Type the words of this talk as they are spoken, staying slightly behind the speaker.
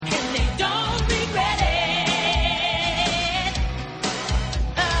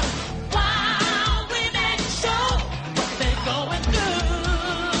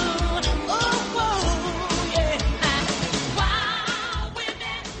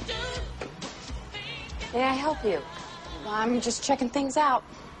May I help you? I'm just checking things out.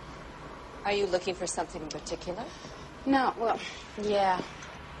 Are you looking for something in particular? No, well, yeah.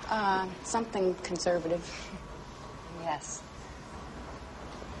 Something conservative. Yes.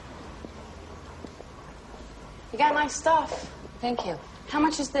 You got nice stuff. Thank you. How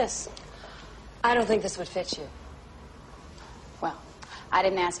much is this? I don't think this would fit you. Well, I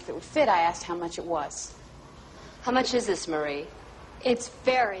didn't ask if it would fit. I asked how much it was. How much is this, Marie? It's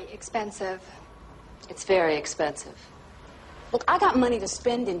very expensive. It's very expensive. Look, I got money to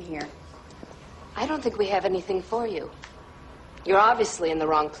spend in here. I don't think we have anything for you. You're obviously in the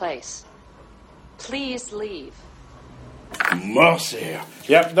wrong place. Please leave. Mercy.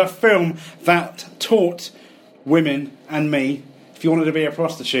 Yep, the film that taught women and me, if you wanted to be a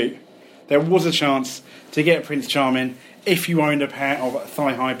prostitute, there was a chance to get Prince Charming if you owned a pair of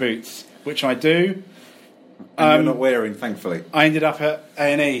thigh-high boots, which I do. And you're not wearing, thankfully. I ended up at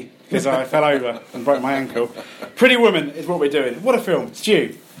A&E because I fell over and broke my ankle. Pretty Woman is what we're doing. What a film.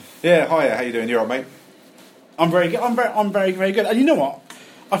 Stu. Yeah, hiya, how you doing? You all right, mate? I'm very good. I'm very, very good. And you know what?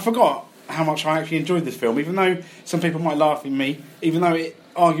 I forgot how much I actually enjoyed this film, even though some people might laugh at me, even though it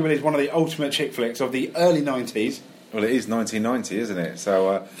arguably is one of the ultimate chick flicks of the early 90s. Well, it is 1990, isn't it?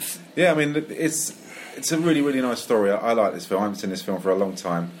 So, yeah, I mean, it's a really, really nice story. I like this film. I haven't seen this film for a long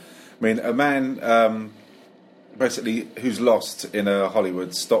time. I mean, a man basically who's lost in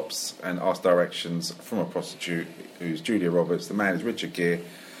Hollywood stops and asks directions from a prostitute who's Julia Roberts. The man is Richard Gere,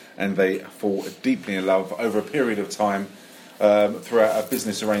 and they fall deeply in love over a period of time throughout a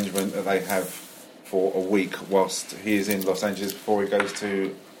business arrangement that they have for a week whilst he is in Los Angeles before he goes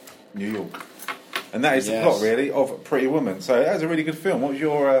to New York. And that is the plot, really, of Pretty Woman. So that was a really good film. What was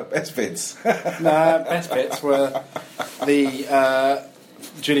your best bits? Best bits were the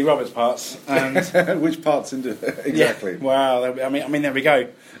Julie Roberts parts. And which parts exactly? Yeah, wow, I mean, there we go.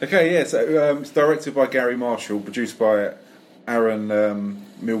 Okay, yeah, so it's directed by Gary Marshall, produced by Aaron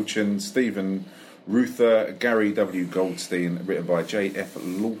Milchan, Stephen Ruther, Gary W. Goldstein, written by J.F.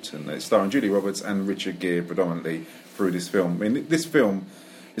 Lawton. It's starring Julie Roberts and Richard Gere predominantly through this film. I mean, this film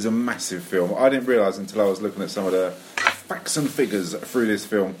is a massive film. I didn't realise until I was looking at some of the facts and figures through this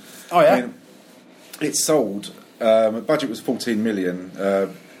film. Oh, yeah? I mean, it sold, budget was 14 million.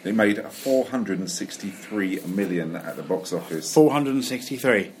 It made 463 million at the box office.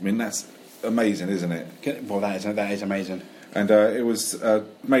 463. I mean, that's amazing, isn't it? Well, that is amazing. And it was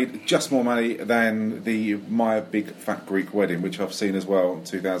made just more money than the My Big Fat Greek Wedding, which I've seen as well in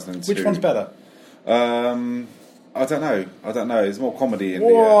 2002. Which one's better? I don't know. There's more comedy in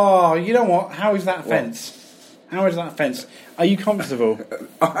Whoa, you know what? How is that fence? How is that fence? Are you comfortable?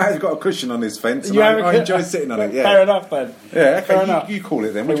 I've got a cushion on this fence, and I enjoy sitting on it, yeah. Fair enough, then. Yeah, okay, fair enough. You call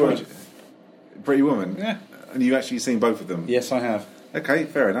it then. Which one? Pretty Woman? Yeah. And you've actually seen both of them? Yes, I have. Okay,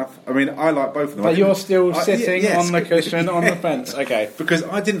 fair enough. I mean, I like both of them. But you're still sitting yes. on the cushion on the fence. Okay. Because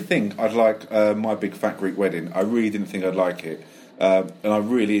I didn't think I'd like My Big Fat Greek Wedding. I really didn't think I'd like it. And I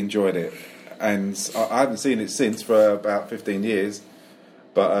really enjoyed it. And I haven't seen it since for about 15 years.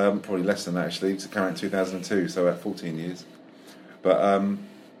 But probably less than that, actually. It came out in 2002, so about 14 years. But,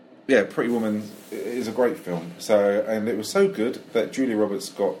 yeah, Pretty Woman is a great film. And it was so good that Julia Roberts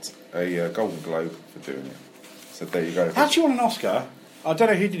got a Golden Globe for doing it. So there you go. How did she won an Oscar? I don't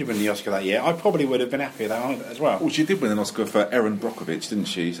know who did win the Oscar that year. I probably would have been happy with that as well. Well, she did win an Oscar for Erin Brockovich, didn't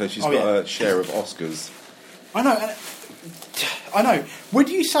she? So she's got a share of Oscars. I know. Would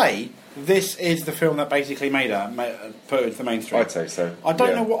you say this is the film that basically made her, put her into the mainstream? I'd say so. I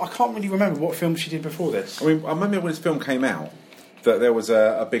don't know I can't really remember what film she did before this. I mean, I remember when this film came out that there was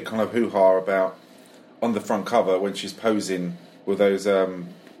a big kind of hoo-ha about on the front cover when she's posing with those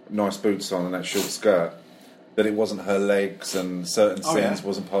nice boots on and that short skirt, that it wasn't her legs and certain scenes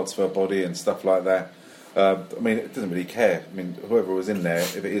wasn't parts of her body and stuff like that. I mean, it doesn't really care. I mean, whoever was in there,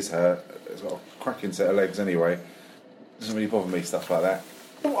 if it is her, it's got a cracking set of legs anyway. It doesn't really bother me, stuff like that.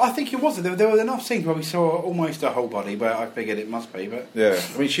 Well, I think it was. There were enough scenes where we saw almost her whole body, but I figured it must be. But yeah,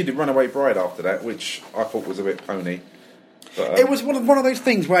 I mean, she did Runaway Bride after that, which I thought was a bit pony. But, it was one of those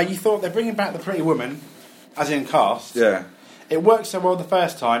things where you thought they're bringing back the Pretty Woman, as in cast. Yeah. It worked so well the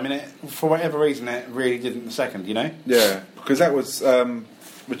first time, and for whatever reason, it really didn't the second, you know? Yeah, because that was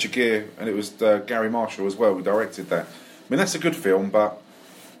Richard Gere, and it was Gary Marshall as well who directed that. I mean, that's a good film, but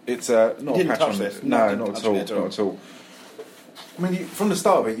it's not a patch on it. No, not at all. I mean, from the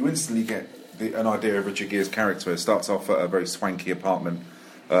start of it, you instantly get an idea of Richard Gere's character. It starts off at a very swanky apartment.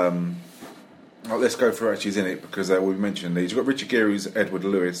 Let's go through actually in it, because we mentioned these. You've got Richard Gere, who's Edward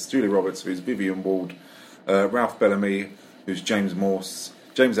Lewis, Julie Roberts, who's Vivian Ward, Ralph Bellamy, who's James Morse,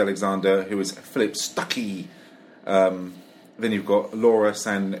 James Alexander, who is Philip Stuckey, then you've got Laura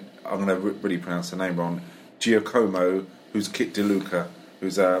San. I'm going to really pronounce her name wrong. Giacomo, who's Kit DeLuca,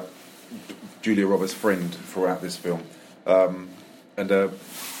 who's Julia Roberts' friend throughout this film, and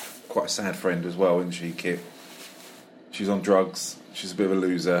quite a sad friend as well, isn't she, Kit? She's on drugs. She's a bit of a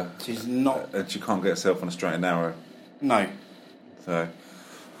loser. She's not, and she can't get herself on a straight and narrow. No. So,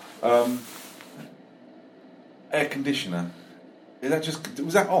 air conditioner.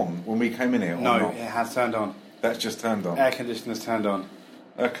 Was that on when we came in here? Or No, not? it has turned on. That's just turned on. Air conditioner's turned on.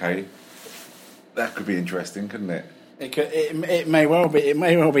 Okay, that could be interesting, couldn't it? It may well be. It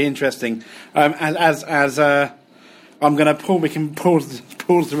may well be interesting. As I'm going to we can pause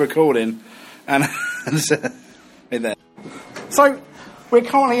the recording, and there. So we're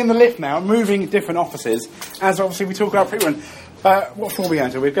currently in the lift now, moving different offices. As obviously we talk about Pretty. What floor are we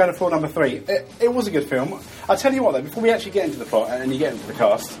going to? We're going to floor number 3. It was a good film. I'll tell you what though, before we actually get into the plot and you get into the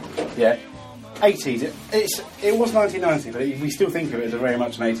cast, 80s. It was 1990, but we still think of it as very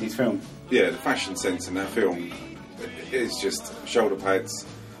much an 80s film. Yeah, the fashion sense in that film is just shoulder pads,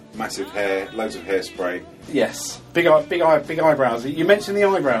 massive hair, loads of hairspray. Yes, big eyebrows. You mentioned the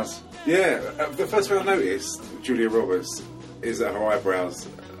eyebrows. Yeah, the first thing I noticed, Julia Roberts, is that her eyebrows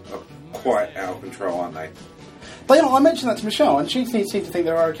are quite out of control, aren't they? I mentioned that to Michelle, and she seemed to think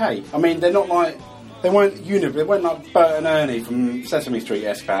they were okay. I mean, they're not like they weren't like Bert and Ernie from Sesame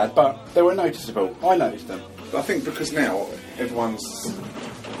Street-esque bad, but they were noticeable. I noticed them. I think because now everyone's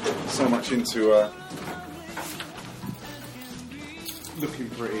so much into looking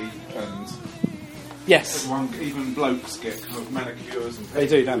pretty, and yes, everyone, even blokes, get kind of manicures and they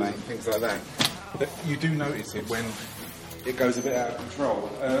do, don't they? Things like that. But you do notice it when it goes a bit out of control.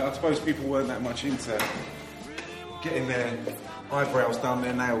 I suppose people weren't that much into getting their eyebrows done,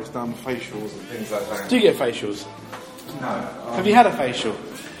 their nails done, facials and things like that. Do you get facials? No. Have you had a facial?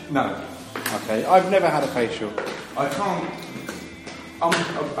 No. Okay, I've never had a facial. I can't.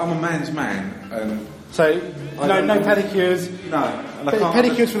 I'm a man's man, and so no pedicures. No, and I can't.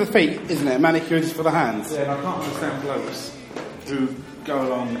 Pedicures for the feet, isn't it? Manicures is for the hands. Yeah, and I can't understand blokes who go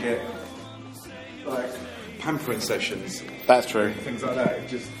along and get like pampering sessions. That's true. Things like that. It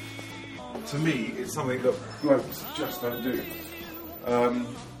just, to me, it's something that blokes just don't do.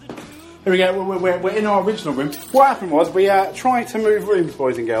 Here we go. We're in our original room. What happened was we tried to move rooms,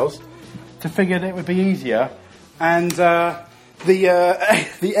 boys and girls, to figure that it would be easier, and the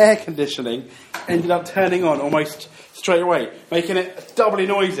air conditioning ended up turning on almost straight away, making it doubly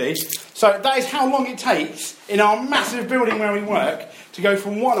noisy. So that is how long it takes in our massive building where we work to go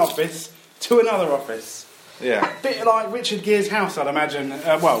from one office to another office. Yeah. Bit like Richard Gere's house, I'd imagine.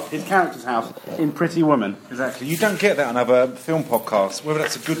 His character's house in Pretty Woman. Exactly. You don't get that on other film podcasts. Whether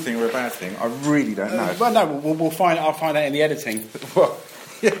that's a good thing or a bad thing, I really don't know. Well, no, we'll find. I'll find out in the editing. Well,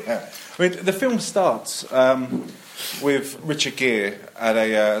 yeah. I mean, the film starts with Richard Gere at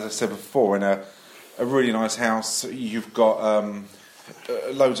as I said before, in a really nice house. You've got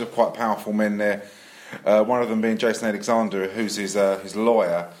loads of quite powerful men there. One of them being Jason Alexander, who's his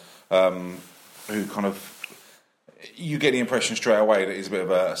lawyer, who kind of. You get the impression straight away that he's a bit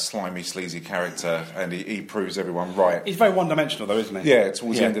of a slimy, sleazy character, and he proves everyone right. He's very one-dimensional, though, isn't he? Yeah,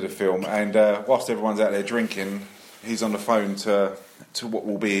 towards the end of the film, and whilst everyone's out there drinking, he's on the phone to what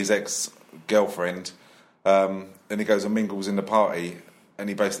will be his ex-girlfriend, and he goes and mingles in the party, and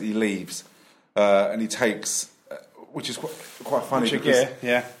he basically leaves, and he takes, which is quite funny. Richard Gere,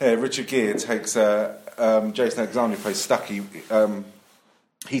 yeah. Richard Gere takes Jason Alexander, who plays Stucky.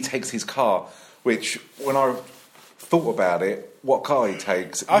 He takes his car, which when I thought about it, what car he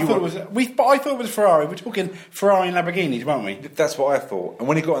takes. I thought it was Ferrari. We're talking Ferrari and Lamborghinis, weren't we? That's what I thought. And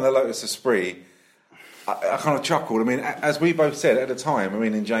when he got in the Lotus Esprit, I kind of chuckled. I mean, as we both said at the time, I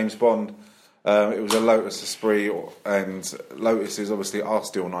mean, in James Bond, it was a Lotus Esprit, and Lotuses obviously are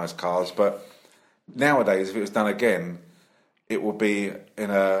still nice cars, but nowadays, if it was done again, it would be in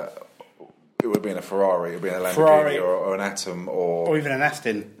a Ferrari, it would be in a Lamborghini or an Atom or even an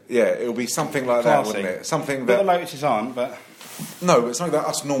Aston. Yeah, it would be something like that, wouldn't it? Something that the Lotuses aren't, but but something that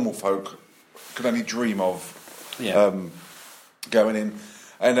us normal folk could only dream of. Yeah. Going in,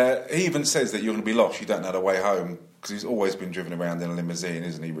 and he even says that you're going to be lost. You don't know the way home because he's always been driven around in a limousine,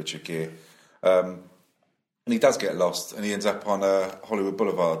 isn't he, Richard Gere? And he does get lost, and he ends up on Hollywood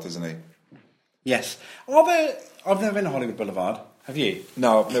Boulevard, doesn't he? Yes. I've never been to Hollywood Boulevard. Have you?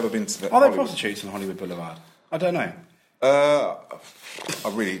 No, I've never been to that. Are there prostitutes on Hollywood Boulevard? I don't know. I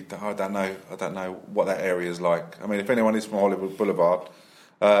don't know. I don't know what that area is like. I mean, if anyone is from Hollywood Boulevard,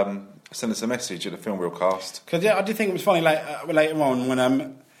 send us a message at the Film Reelcast. Because I did think it was funny later on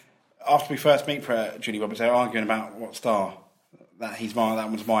when after we first meet Julie Roberts, they were arguing about what star that that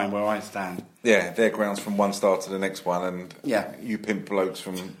one's mine where I stand. Yeah, their grounds from one star to the next one, and Yeah. you pimp blokes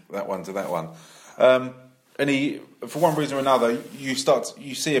from that one to that one. For one reason or another, you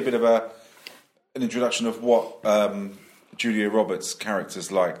see a bit of an introduction of what Julia Roberts'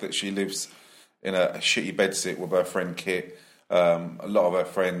 character's like. That she lives in a shitty bedsit with her friend Kit. A lot of her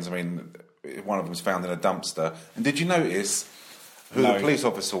friends. I mean, one of them's found in a dumpster. And did you notice who No. the police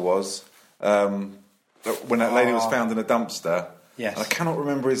officer was when that lady was found in a dumpster? Yes. And I cannot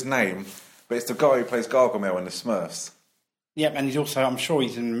remember his name, but it's the guy who plays Gargamel in the Smurfs. Yep, and he's also, I'm sure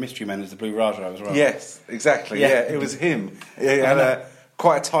he's in Mystery Men as the Blue Raja as well. Yes, exactly. Yeah. Yeah, it was him. He had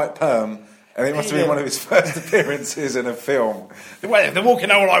quite a tight perm, and it must have been one of his first appearances in a film. Well, they're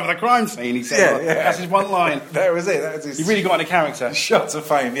walking all over the crime scene, he said. Yeah. That's his one line. That was it. That was his He really got into character. shot to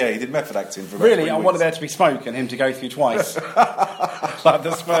fame. Yeah, he did method acting for about Really, 3 I weeks. wanted there to be smoke and him to go through twice. Like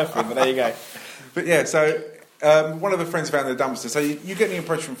the Smurfing, but there you go. But yeah, so one of the friends found in the dumpster. So you get the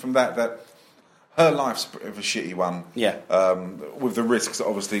impression from that her life's a bit of a shitty one. Yeah. With the risks that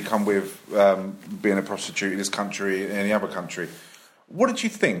obviously come with being a prostitute in this country and any other country. What did you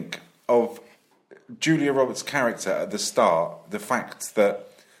think of Julia Roberts' character at the start? The fact that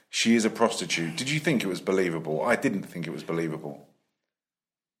she is a prostitute. Did you think it was believable? I didn't think it was believable.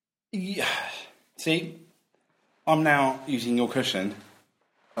 Yeah. See, I'm now using your cushion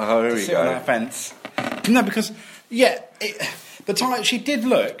Oh, here to we sit on go. that fence. No, because, the time she did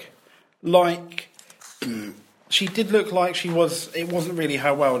look like... She did look like she was... It wasn't really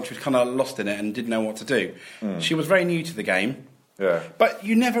her world and she was kind of lost in it and didn't know what to do. She was very new to the game. Yeah. But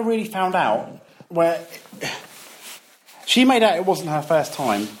you never really found out where... She made out it wasn't her first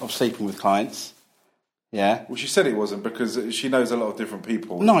time of sleeping with clients. Yeah. Well, she said it wasn't because she knows a lot of different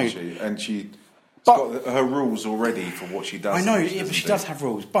people. No. Doesn't she? And she's But- got her rules already for what she does. I know, and what yeah, but doesn't she do. does have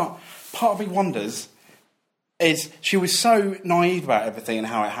rules. But part of me wonders is she was so naive about everything and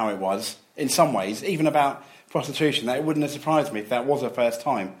how it was, in some ways, even about prostitution, that it wouldn't have surprised me if that was her first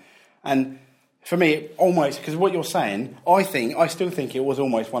time. And for me, almost, because what you're saying, I still think it was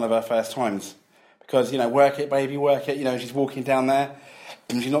almost one of her first times. Because, work it, baby, work it. She's walking down there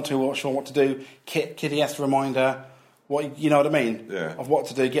and she's not too sure what to do. Kitty has to remind her what, you know what I mean? Yeah. Of what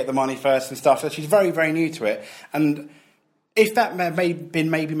to do, get the money first and stuff. So she's very, very new to it. And if that may been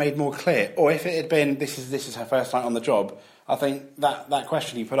maybe made more clear, or if it had been this is her first night on the job, I think that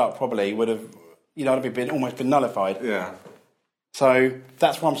question you put up probably would have, almost been nullified. Yeah. So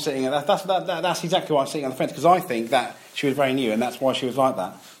that's why I'm sitting. That's exactly why I'm sitting on the fence, because I think that she was very new, and that's why she was like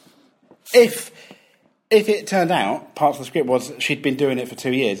that. If it turned out parts of the script was she'd been doing it for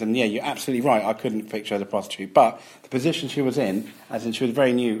 2 years, and yeah, you're absolutely right, I couldn't picture her as a prostitute. But the position she was in, as in she was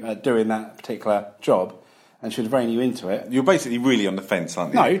very new at doing that particular job, and she was very new into it. You're basically really on the fence,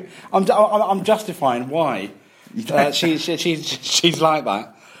 aren't you? No, I'm justifying why she's like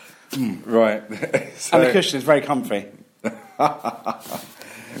that. Right. And the cushion is very comfy.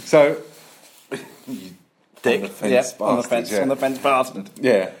 So, Dick, on the bastard, fence bastard.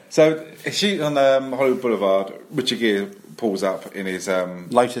 Yeah. So she on Hollywood Boulevard. Richard Gere pulls up in his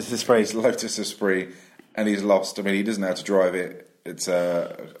Lotus Esprit. Lotus Esprit, and he's lost. I mean, he doesn't know how to drive it. It's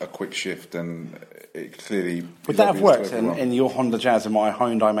a quick shift, and it clearly Would is that have obvious to worked everyone. in your Honda Jazz and my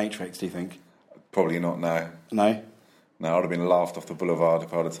Hyundai Matrix, do you think? Probably not. No. No? No, I'd have been laughed off the boulevard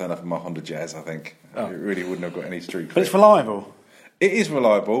if I'd have turned up in my Honda Jazz. I think it really wouldn't have got any street cred. But it's reliable. It is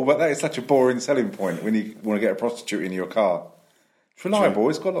reliable, but that is such a boring selling point when you want to get a prostitute in your car. It's reliable.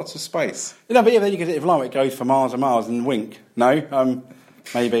 It's got lots of space. No, but yeah, then you get it reliable. It goes for miles and miles and wink. No?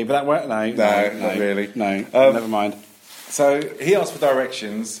 Maybe, but that worked? No, not really. No, never mind. So he asked for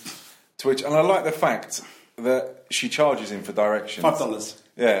directions, to which, and I like the fact that she charges him for directions. $5.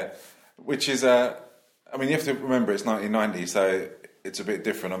 Yeah, which is, you have to remember it's 1990, so it's a bit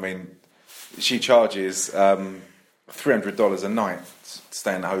different. I mean, she charges $300 a night to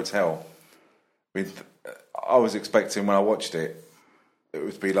stay in the hotel. I was expecting when I watched it, it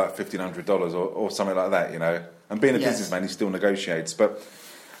would be like $1,500 or something like that, And being a businessman, he still negotiates. But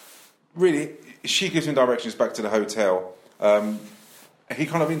really, she gives him directions back to the hotel. He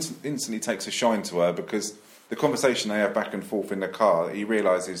kind of instantly takes a shine to her because the conversation they have back and forth in the car, he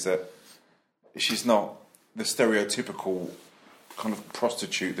realises that she's not the stereotypical kind of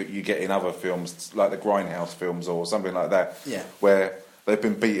prostitute that you get in other films, like the Grindhouse films or something like that, where they've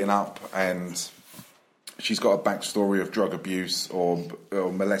been beaten up and she's got a backstory of drug abuse or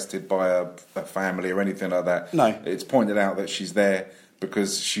molested by a family or anything like that. No. It's pointed out that she's there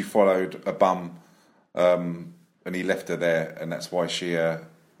because she followed a bum and he left her there, and that's why she kind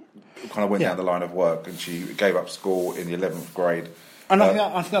of went down the line of work, and she gave up school in the 11th grade. And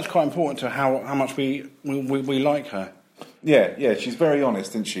I think that's quite important to how much we like her. Yeah, she's very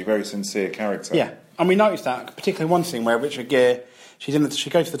honest, isn't she? Very sincere character. Yeah, and we noticed that, particularly one scene where Richard Gere, she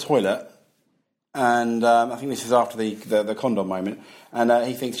goes to the toilet, and I think this is after the condom moment, and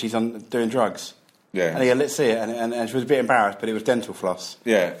he thinks she's doing drugs. Yeah. And let's see it, and she was a bit embarrassed, but it was dental floss.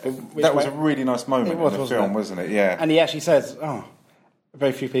 Yeah, that was a really nice moment in the film, wasn't it? Yeah. And he actually says,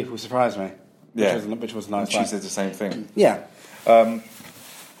 very few people surprise me. Yeah. Which was nice. And she said the same thing. Yeah.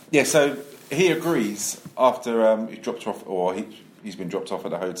 So he agrees after he's dropped off, or he's been dropped off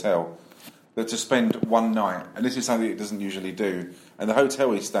at the hotel, that to spend one night, and this is something he doesn't usually do, and the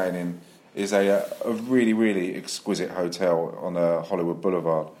hotel he's staying in is a really, really exquisite hotel on Hollywood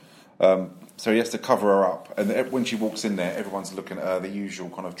Boulevard. So he has to cover her up, and when she walks in there, everyone's looking at her, the usual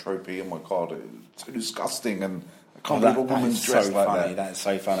kind of tropey, oh my God, it's too disgusting, and I can't believe a woman's dressed like that. That is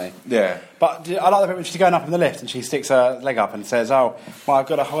so funny. Yeah. But I like the bit when she's going up in the lift and she sticks her leg up and says, I've got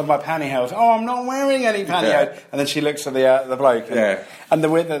to hold my pantyhose. Oh, I'm not wearing any pantyhose. Yeah. And then she looks at the bloke. And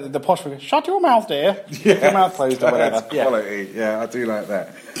the posh one goes, shut your mouth, dear. Yeah. Your mouth closed or whatever. That's quality. Yeah, I do like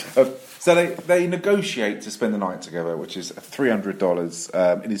that. So they negotiate to spend the night together, which is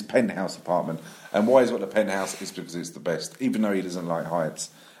 $300 in his penthouse apartment. And why he's got the penthouse is because it's the best, even though he doesn't like heights.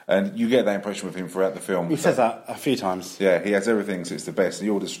 And you get that impression with him throughout the film. He says that a few times. Yeah, he has everything, so it's the best. He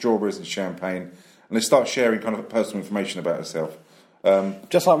orders strawberries and champagne, and they start sharing kind of personal information about herself.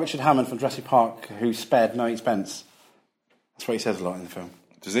 Just like Richard Hammond from Jurassic Park, who spared no expense. That's what he says a lot in the film.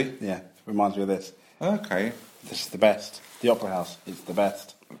 Does he? Yeah, it reminds me of this. Okay. This is the best. The Opera House is the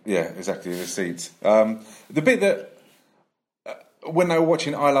best. Yeah, exactly, the seats. The bit that, when they were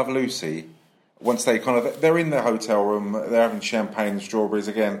watching I Love Lucy, once they're in the hotel room, they're having champagne and strawberries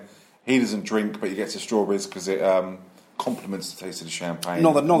again. He doesn't drink, but he gets the strawberries because it complements the taste of the champagne.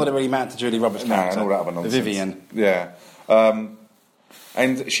 Not that it really mattered to Julie Roberts' character. No, and all that other nonsense. Vivian. Yeah.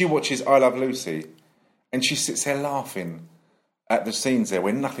 And she watches I Love Lucy, and she sits there laughing at the scenes there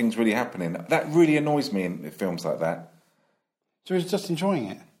where nothing's really happening. That really annoys me in films like that. She was just enjoying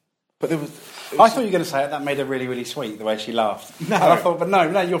it. But I thought you were going to say it. That made her really, really sweet, the way she laughed. No. And I thought, but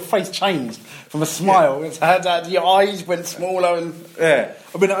no, your face changed from a smile. Yeah. Your eyes went smaller. And yeah.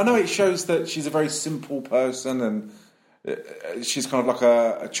 I mean, I know it shows that she's a very simple person and she's kind of like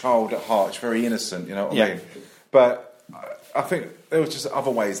a child at heart. She's very innocent, you know what I mean? But I think there was just other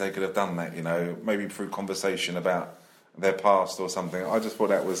ways they could have done that, you know, maybe through conversation about their past or something. I just thought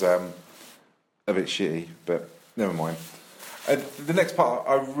that was a bit shitty, but never mind. The next part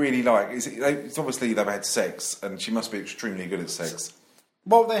I really like is it's obviously they've had sex, and she must be extremely good at sex.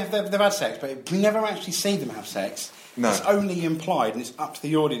 Well, they've had sex, but we never actually see them have sex. No. It's only implied, and it's up to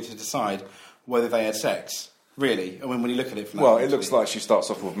the audience to decide whether they had sex. Really, I mean, when you look at it from that Well, point it looks like she starts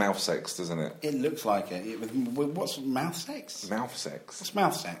off with mouth sex, doesn't it? It looks like it. What's mouth sex? Mouth sex. What's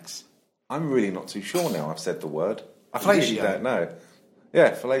mouth sex? I'm really not too sure now. I've said the word. I Fellatio. really don't know.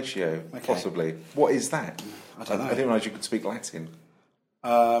 Yeah, fellatio, possibly. What is that? I don't know. I didn't realise you could speak Latin.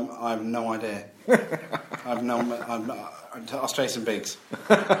 I have no idea. I'm Australian Biggs.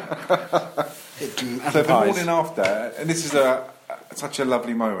 So the morning after, and this is such a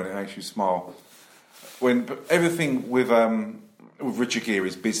lovely moment, it makes you smile. When everything with Richard Gere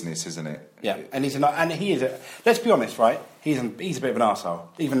is business, isn't it? Yeah, and he is. Let's be honest, right? He's a bit of an arsehole,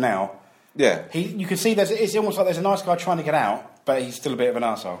 even now. Yeah. You can see it's almost like there's a nice guy trying to get out, but he's still a bit of an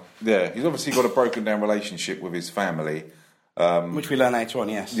arsehole. Yeah, he's obviously got a broken down relationship with his family. Which we learn later on,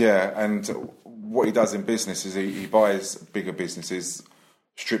 yes. Yeah, and what he does in business is he buys bigger businesses,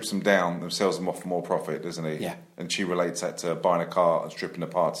 strips them down, and sells them off for more profit, doesn't he? Yeah. And she relates that to buying a car and stripping the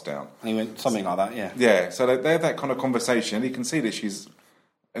parts down. And he went something like that, yeah. Yeah, so they have that kind of conversation, and you can see that she's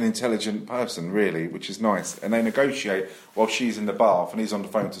an intelligent person, really, which is nice. And they negotiate while she's in the bath, and he's on the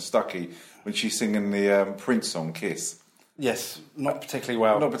phone to Stuckey when she's singing the Prince song, Kiss. Yes, not particularly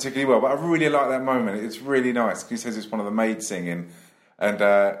well. Not particularly well, but I really like that moment. It's really nice. He says it's one of the maids singing,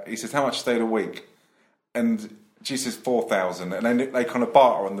 and he says, how much stayed a week? And she says 4,000, and then they kind of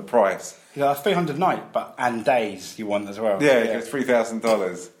barter on the price. Yeah, $300 night, and days you want as well. Yeah, it goes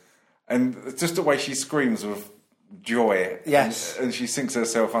 $3,000. And just the way she screams with joy. Yes. And she sinks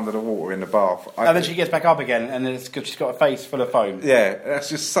herself under the water in the bath. And then she gets back up again, and she's got a face full of foam. Yeah, that's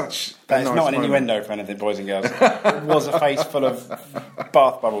just such That's a nice not an moment. innuendo for anything, boys and girls. It was a face full of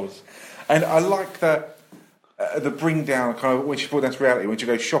bath bubbles. And I like the bring down, kind of when she brought down to reality, when she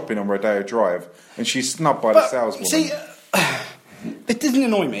goes shopping on Rodeo Drive, and she's snubbed by the saleswoman. See, it didn't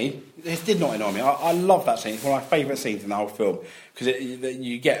annoy me. It did not annoy me. I love that scene. It's one of my favourite scenes in the whole film because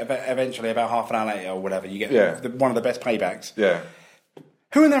you get eventually about half an hour later or whatever. You get one of the best paybacks. Yeah.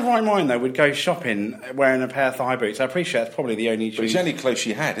 Who in their right mind though would go shopping wearing a pair of thigh boots? I appreciate it's probably the only. But it's the only clothes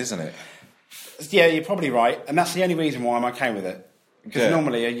she had, isn't it? Yeah, you're probably right, and that's the only reason why I'm okay with it. Because Yeah.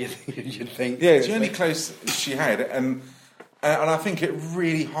 normally you'd think... Yeah, it's the only clothes she had, and I think it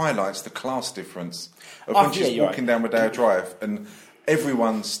really highlights the class difference of when she's walking down Rodeo Drive, and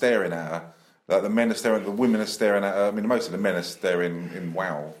everyone's staring at her. Like the men are staring, the women are staring at her. I mean, most of the men are staring in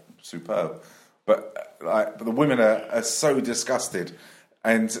wow, superb, but like the women are so disgusted,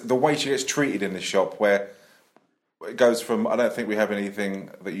 and the way she gets treated in the shop, where it goes from I don't think we have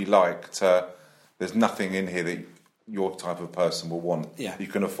anything that you like to there's nothing in here that your type of person will want. Yeah. You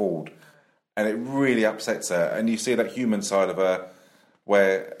can afford. And it really upsets her. And you see that human side of her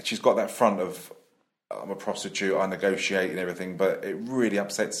where she's got that front of, I'm a prostitute, I negotiate and everything, but it really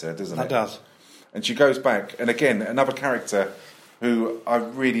upsets her, doesn't it? That does. And she goes back. And again, another character who I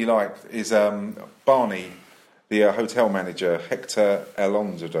really liked is Barney, the hotel manager, Hector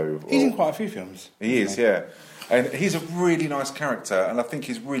Alonso. He's in quite a few films. He is, yeah. And he's a really nice character, and I think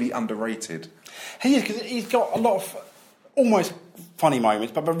he's really underrated. He is, because he's got a lot of almost funny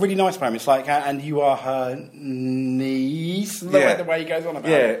moments, but really nice moments, like, and you are her niece, the way he goes on about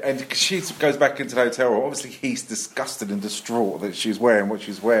it. Yeah, and she goes back into the hotel room. Obviously, he's disgusted and distraught that she's wearing what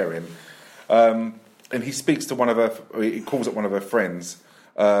she's wearing. And he speaks to he calls up one of her friends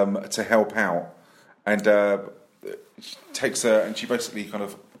to help out, and takes her, and she basically kind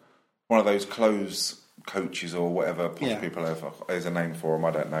of, one of those clothes coaches or whatever posh people have, there's a name for them,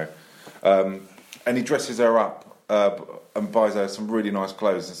 I don't know. And he dresses her up and buys her some really nice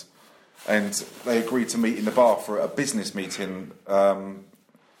clothes, and they agree to meet in the bar for a business meeting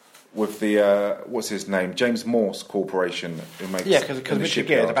with the what's his name, James Morse Corporation, who makes because Richard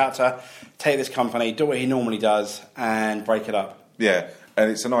Gere is about to take this company, do what he normally does, and break it up. Yeah, and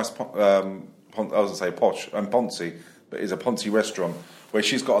it's a nice I was going to say posh and Ponzi, but it's a Ponzi restaurant where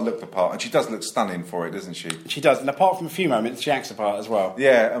she's got to look the part, and she does look stunning for it, doesn't she? She does, and apart from a few moments, she acts the part as well.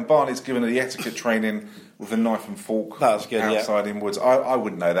 Yeah, and Barney's given her the etiquette training with a knife and fork that was good, outside in woods. I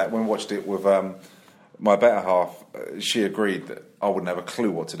wouldn't know that. When we watched it with my better half, she agreed that I wouldn't have a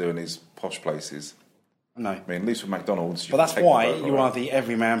clue what to do in these posh places. No. I mean, at least with McDonald's... But that's why you are the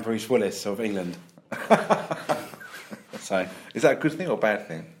everyman Bruce Willis of England. So, is that a good thing or a bad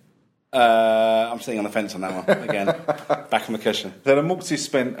thing? I'm sitting on the fence on that one again. Back on the cushion. So the Maltese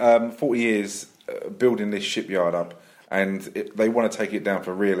spent 40 years building this shipyard up, and they want to take it down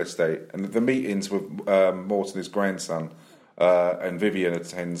for real estate. And the meetings with Morton, his grandson, and Vivian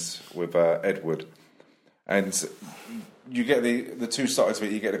attends with Edward. And you get the two sides of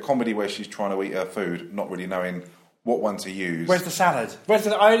it. You get a comedy where she's trying to eat her food, not really knowing what one to use. Where's the salad?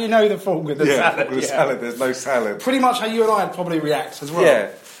 I only know the fork with the salad. With the salad, there's no salad. Pretty much how you and I would probably react as well. Yeah.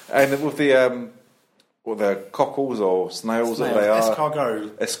 And with the cockles or snails that they are.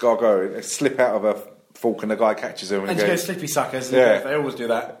 Escargot. They slip out of a fork and the guy catches them. And you go slippy suckers. They always do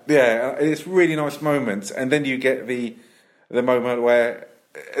that. Yeah, it's really nice moments. And then you get the moment where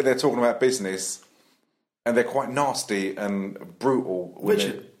they're talking about business and they're quite nasty and brutal.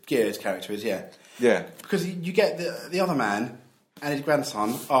 Richard Gere's character is, yeah. Yeah. Because you get the other man and his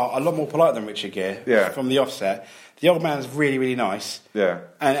grandson are a lot more polite than Richard Gere from the offset. The old man's really, really nice. Yeah.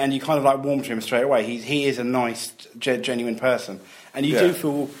 And you kind of like warm to him straight away. He is a nice, genuine person. And you do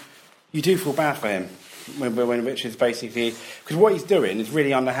feel bad for him when Richard's basically... Because what he's doing is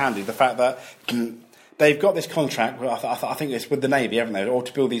really underhanded. The fact that they've got this contract, I think it's with the Navy, haven't they, or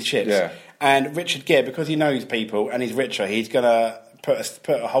to build these ships. Yeah. And Richard Gere, because he knows people and he's richer, he's going to put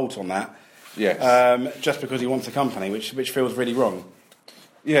a halt on that. Yes. Just because he wants a company, which feels really wrong.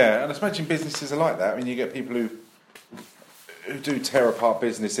 Yeah, and I imagine businesses are like that. I mean, you get people who do tear apart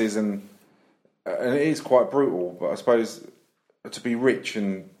businesses, and it is quite brutal. But I suppose to be rich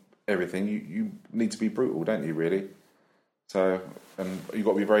and everything, you need to be brutal, don't you? Really. So, and you've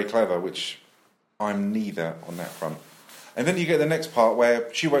got to be very clever, which I'm neither on that front. And then you get the next part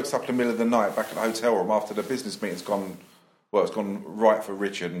where she wakes up in the middle of the night back at the hotel room after the business meeting's gone. Well, it's gone right for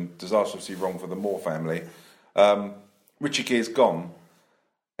Richard and disastrously wrong for the Moore family. Richard Gere's gone,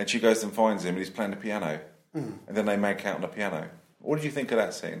 and she goes and finds him, and he's playing the piano. And then they make out on the piano. What did you think of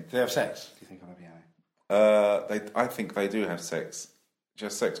that scene? Do they have sex, do you think, on the piano? I think they do have sex. She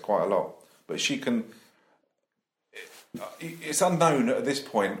has sex quite a lot. But she can... It's unknown at this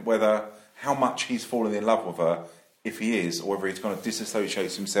point whether how much he's fallen in love with her, if he is, or whether he's going to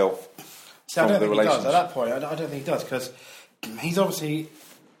disassociate himself from the relationship. I don't think he does. At that point, I don't think he does, because he's obviously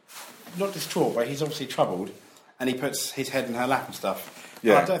not distraught, but he's obviously troubled, and he puts his head in her lap and stuff.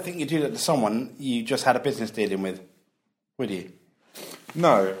 Yeah. But I don't think you do that to someone you just had a business dealing with, would you?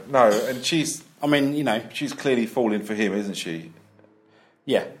 No, and she's... I mean, you know... She's clearly falling for him, isn't she?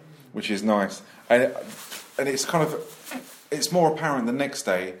 Yeah. Which is nice. And it's kind of... It's more apparent the next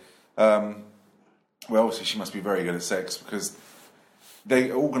day Well, obviously she must be very good at sex because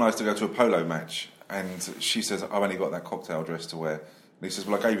they organised to go to a polo match, and she says, "I've only got that cocktail dress to wear." And he says,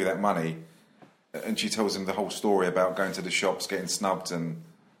 "Well, I gave you that money," and she tells him the whole story about going to the shops, getting snubbed, and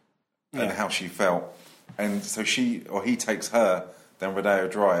how she felt. And so he takes her down Rodeo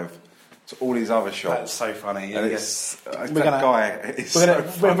Drive to all these other shops. That's so funny. And I'm going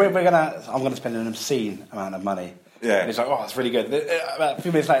to spend an obscene amount of money. Yeah. And it's like, oh, that's really good. About a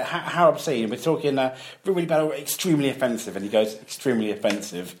few minutes later, how obscene? We're talking really bad, extremely offensive. And he goes, extremely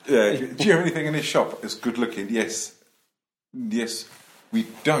offensive. Yeah. Do you have anything in this shop that's good looking? Yes. Yes, we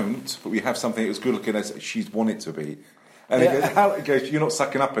don't, but we have something as good looking as she's wanted to be. And he goes, "You're not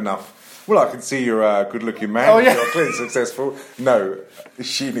sucking up enough." Well, I can see you're a good looking man. Oh, yeah. You're clearly successful. No,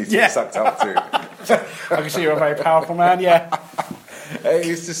 she needs to be sucked up too. I can see you're a very powerful man, yeah.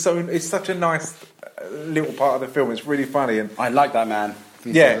 It's just it's such a nice little part of the film. It's really funny. And I like that man.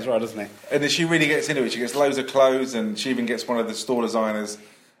 Yeah. As well, doesn't he? And then she really gets into it. She gets loads of clothes, and she even gets one of the store designers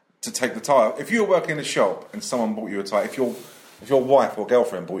to take the tie. If you were working in a shop and someone bought you a tie, if your wife or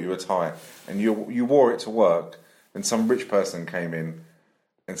girlfriend bought you a tie and you wore it to work, and some rich person came in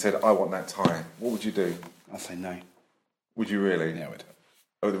and said, "I want that tie," what would you do? I'd say no. Would you really? Yeah, I would.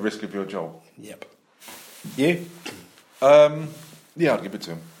 At the risk of your job? Yep. You? Yeah, I'd give it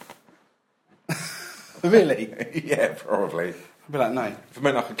to him. Really? Yeah, probably. I'd be like, no. If it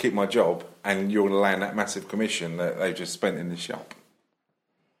meant I could keep my job and you're going to land that massive commission that they've just spent in the shop,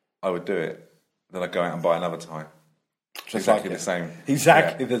 I would do it. Then I'd go out and buy another tie. Exactly the same.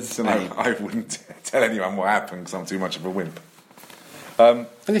 Exactly the So same. no, I wouldn't tell anyone what happened because I'm too much of a wimp.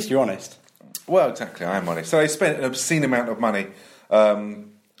 At least you're honest. Well, exactly, I am honest. So they spent an obscene amount of money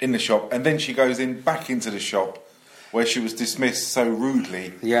in the shop, and then she goes back into the shop where she was dismissed so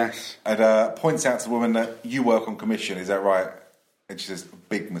rudely. Yes. And points out to the woman that you work on commission, is that right? And she says,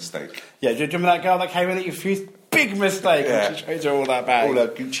 "Big mistake." Yeah, do you remember that girl that came in that you refused? Big mistake. Yeah. And she showed you all that bag. All her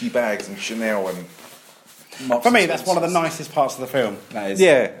Gucci bags and Chanel and... For me, that's one of the nicest parts of the film. That is.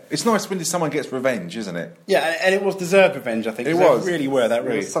 Yeah, it's nice when someone gets revenge, isn't it? Yeah, and it was deserved revenge, I think. It 'cause was. They really were that It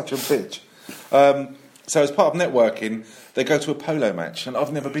rude. was such a bitch. So as part of networking, they go to a polo match, and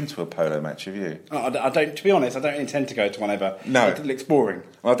I've never been to a polo match. Have you? I don't. To be honest, I don't intend to go to one ever. No. It looks boring.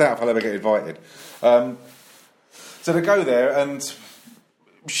 I doubt if I'll ever get invited. So they go there, and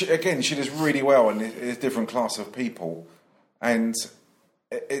she does really well in a different class of people, and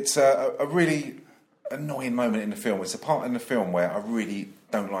it's a really annoying moment in the film. It's a part in the film where I really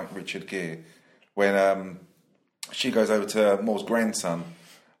don't like Richard Gere, when she goes over to Moore's grandson,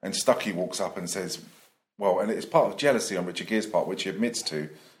 and Stuckey walks up and says, well, and it's part of jealousy on Richard Gere's part, which he admits to,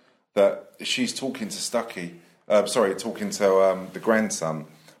 that she's talking to Stuckey, talking to the grandson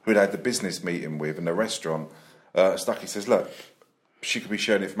who'd had the business meeting with in the restaurant. Stuckey says, look, she could be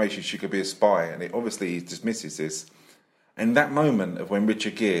sharing information, she could be a spy, and obviously he dismisses this. And that moment of when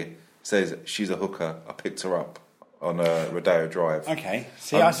Richard Gere says, she's a hooker, I picked her up on Rodeo Drive. Okay.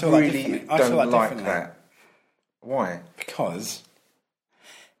 See, I saw that really differently. I saw don't that like differently. that. Why? Because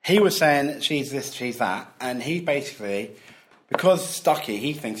he was saying she's this, she's that, and he basically, because Stuckey,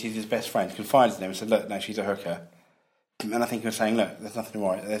 he thinks he's his best friend, confides in him and said, look, no, she's a hooker. And I think he was saying, look, there's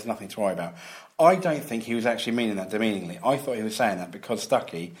nothing to worry about. I don't think he was actually meaning that demeaningly. I thought he was saying that because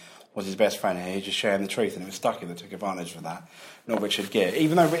Stuckey was his best friend and he was just sharing the truth, and it was Stuckey that took advantage of that, not Richard Gere.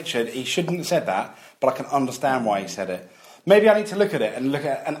 Even though Richard, he shouldn't have said that, but I can understand why he said it. Maybe I need to look at it and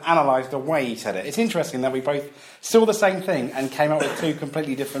analyse the way he said it. It's interesting that we both saw the same thing and came up with two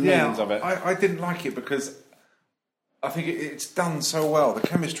completely different meanings of it. I didn't like it because I think it's done so well. The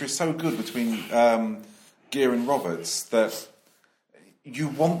chemistry is so good between Gere and Roberts that you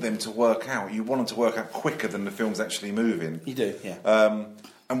want them to work out. You want them to work out quicker than the film's actually moving. You do, yeah.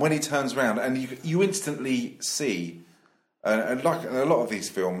 And when he turns around, and you instantly see, and like in a lot of these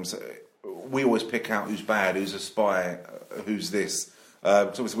films, we always pick out who's bad, who's a spy, who's this.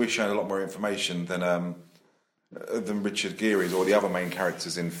 Because obviously we're showing a lot more information than Richard Gere is, or the other main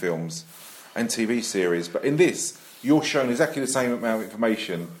characters in films and TV series. But in this, you're shown exactly the same amount of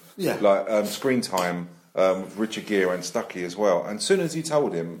information, like screen time with Richard Gere and Stuckey as well. And as soon as he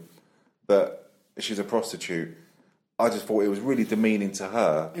told him that she's a prostitute, I just thought it was really demeaning to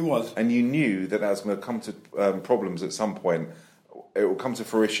her. It was. And you knew that was going to come to problems at some point. It will come to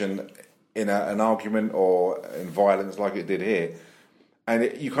fruition in an argument or in violence like it did here.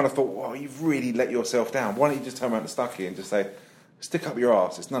 And you kind of thought, well, you've really let yourself down. Why don't you just turn around to Stuckey and just say, stick up your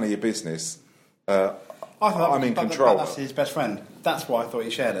arse, it's none of your business. I'm in control. That's his best friend. That's why I thought he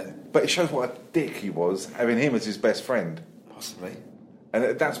shared it. But it shows what a dick he was, having him as his best friend. Possibly.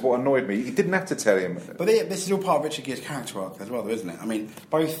 And that's what annoyed me. He didn't have to tell him. But this is all part of Richard Gere's character arc as well, though, isn't it? I mean,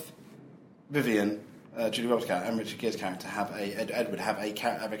 both Vivian Julie Roberts' character and Richard Gere's character Edward have a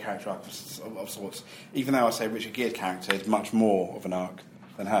character arc of sorts. Even though I say Richard Gere's character is much more of an arc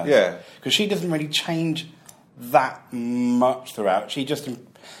than hers. Yeah. Because she doesn't really change that much throughout.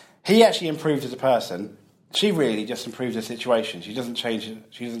 He actually improved as a person. She really just improved her situation. She doesn't change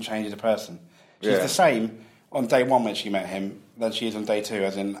as a person. She's the same on day one when she met him than she is on day two,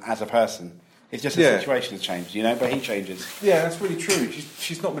 as a person. It's just the situation has changed, but he changes. Yeah, that's really true.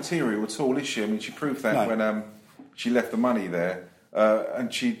 She's not material at all, is she? I mean, she proved that when she left the money there,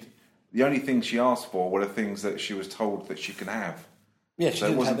 and the only things she asked for were the things that she was told that she can have. Yeah, she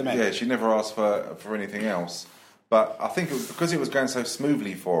didn't have them in. Yeah, she never asked for anything else. But I think because it was going so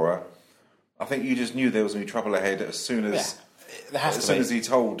smoothly for her, I think you just knew there was going to be trouble ahead as soon as he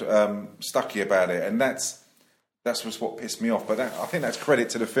told Stucky about it, and that's just what pissed me off. But I think that's credit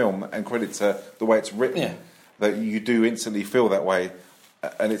to the film and credit to the way it's written, that you do instantly feel that way,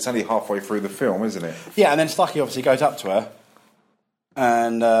 and it's only halfway through the film, isn't it? Yeah, and then Stucky obviously goes up to her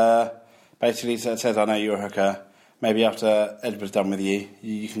and basically says, I know you're a hooker. Maybe after Edward's done with you,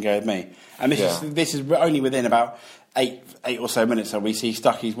 you can go with me. And this is only within about eight or so minutes that we see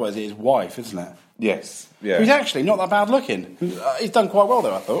Stucky's, his wife, isn't it? Yes. Yeah. Who's actually not that bad looking. He's done quite well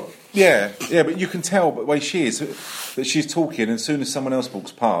though, I thought. Yeah, but you can tell by the way she is that she's talking, and as soon as someone else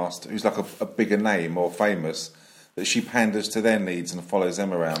walks past, who's like a bigger name or famous, that she panders to their needs and follows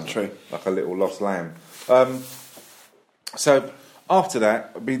them around. True. Like a little lost lamb. So after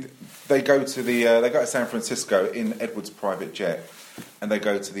that, they go to San Francisco in Edward's private jet, and they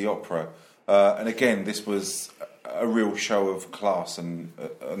go to the opera. And again, this was a real show of class and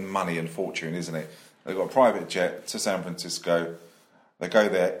money and fortune, isn't it? They've got a private jet to San Francisco. They go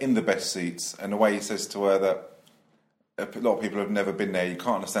there in the best seats, and the way he says to her that a lot of people have never been there, you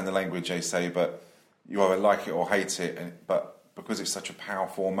can't understand the language they say, but you either like it or hate it. But because it's such a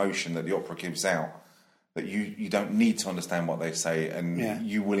powerful emotion that the opera gives out, that you don't need to understand what they say, and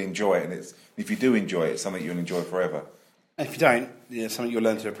you will enjoy it. And if you do enjoy it, it's something you'll enjoy forever. And if you don't, it's something you'll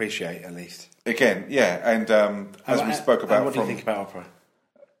learn to appreciate at least. Again, and as we spoke about, what do you think about opera?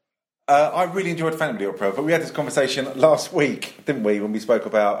 I really enjoyed Phantom of the Opera, but we had this conversation last week, didn't we, when we spoke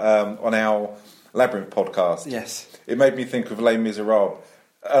about on our Labyrinth podcast? Yes. It made me think of Les Miserables,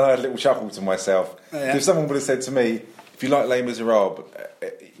 and I had a little chuckle to myself. If someone would have said to me, if you like Les Miserables,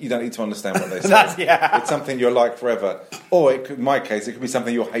 you don't need to understand what they say. It's something you'll like forever. Or in my case, it could be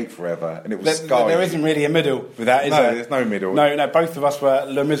something you'll hate forever. And it was there isn't really a middle with that, is there? No, there's no middle. No, both of us were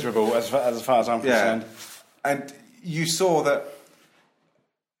Le Miserable as far as I'm concerned. And you saw that,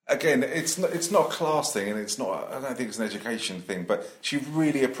 again, it's not a class thing, and I don't think it's an education thing, but she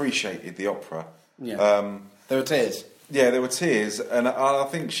really appreciated the opera. Yeah. There were tears. Yeah, there were tears, and I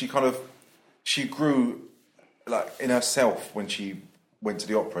think she grew like in herself when she went to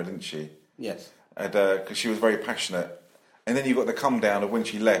the opera, didn't she? Yes. And because she was very passionate, and then you got the come down of when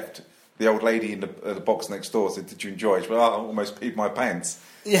she left. The old lady in the box next door said, "Did you enjoy it?" She went, "I almost peed my pants."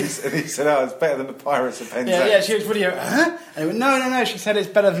 Yes. And he said, "Oh, it's better than the Pirates of Penzance." Yeah, she was really, huh? And he went, no. She said it's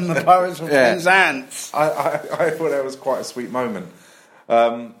better than the Pirates of Penzance. I thought that was quite a sweet moment.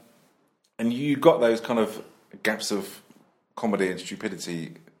 And you got those kind of gaps of comedy and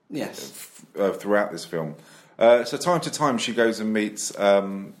stupidity. Yes. Throughout this film. So time to time she goes and meets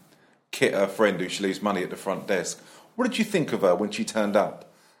Kit, her friend, who she leaves money at the front desk. What did you think of her when she turned up?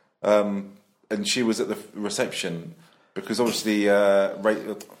 And she was at the reception, because obviously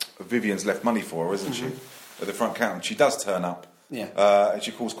Vivian's left money for her, isn't she? At the front counter. She does turn up. Yeah. And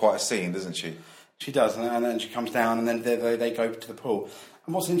she caused quite a scene, doesn't she? She does, and then she comes down, and then they go to the pool.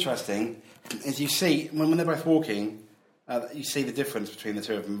 And what's interesting is you see, when they're both walking, you see the difference between the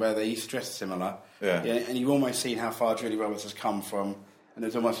two of them, where they used to dress similar. Yeah. And you've almost seen how far Julie Roberts has come from, and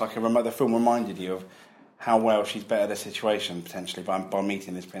it's almost like the film reminded you of how well she's bettered the situation, potentially, by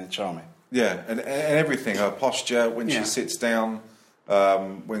meeting this Prince Charming. Yeah, and everything, her posture, when she sits down,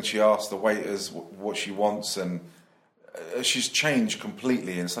 when she asks the waiters what she wants, and she's changed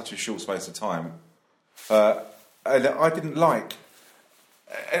completely in such a short space of time. And I didn't like...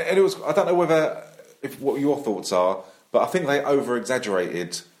 And it was... I don't know what your thoughts are, but I think they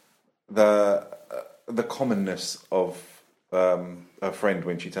over-exaggerated the commonness of her friend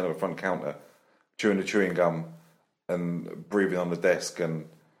when she turned up at the front counter, chewing the chewing gum and breathing on the desk and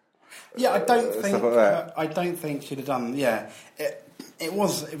I don't think stuff like that. I don't think she'd have done. Yeah, it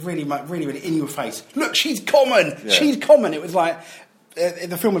was really in your face. Look, she's common. Yeah. She's common. It was like if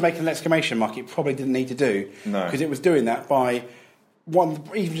the film was making an exclamation mark. It probably didn't need to do because it was doing that by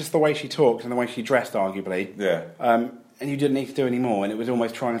even just the way she talked and the way she dressed, arguably. Yeah. And you didn't need to do any more, and it was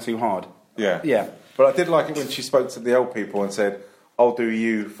almost trying too hard. Yeah. Yeah. But I did like it when she spoke to the old people and said, I'll do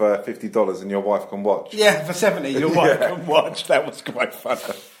you for $50 and your wife can watch. Yeah, for 70, your wife can watch. That was quite fun.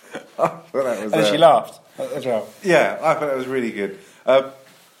 That was, And she laughed as well. Yeah, I thought that was really good.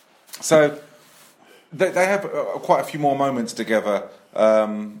 So they have quite a few more moments together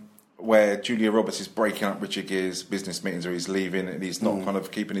where Julia Roberts is breaking up Richard Gere's business meetings, or he's leaving and he's not kind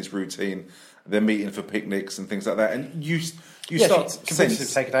of keeping his routine. They're meeting for picnics and things like that, and you start to sense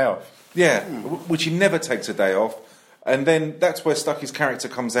to take a day off. Yeah, which he never takes a day off, and then that's where Stucky's character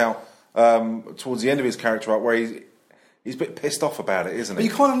comes out towards the end of his character arc, where he's a bit pissed off about it, isn't he?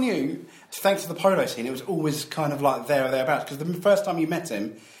 But you kind of knew, thanks to the polo scene, it was always kind of like there or thereabouts. Because the first time you met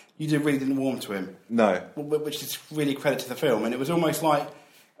him, you really didn't warm to him. No. Which is really credit to the film. And it was almost like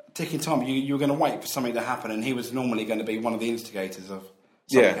ticking time. You were going to wait for something to happen, and he was normally going to be one of the instigators of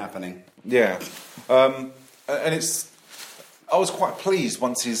something happening. Yeah. And I was quite pleased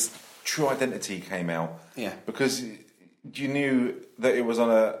once his true identity came out. Yeah. Because you knew that it was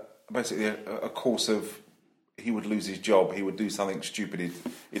on basically a course of... He would lose his job. He would do something stupid.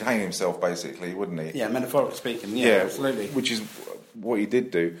 He'd hang himself, basically, wouldn't he? Yeah, metaphorically speaking. Yeah, absolutely. Which is what he did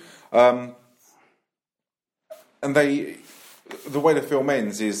do. And the way the film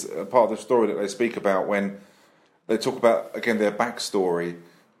ends is a part of the story that they speak about when they talk about, again, their backstory,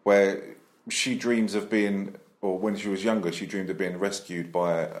 where she dreams of being, or when she was younger, she dreamed of being rescued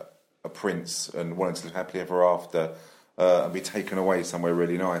by a prince and wanted to live happily ever after and be taken away somewhere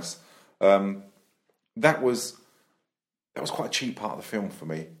really nice. That was quite a cheap part of the film for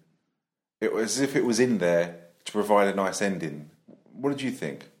me. It was as if it was in there to provide a nice ending. What did you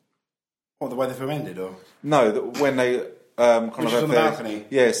think? What, the way the film ended, or? No, when they kind Which of was have on the balcony?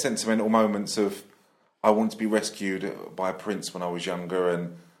 Yeah, sentimental moments of, I wanted to be rescued by a prince when I was younger,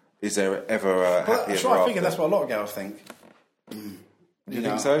 and is there ever a happy ever I after? figure that's what a lot of girls think. You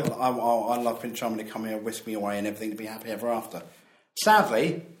think so? I love Prince Charming to come here, whisk me away, and everything to be happy ever after.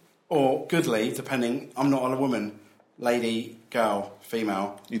 Sadly, or goodly, depending, I'm not a woman, lady, girl,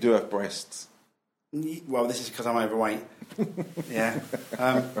 female. You do have breasts. Well, this is because I'm overweight. Yeah.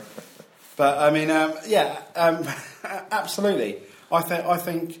 But, I mean, absolutely. I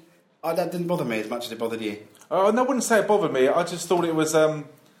think that didn't bother me as much as it bothered you. Oh, no, I wouldn't say it bothered me. I just thought it was... I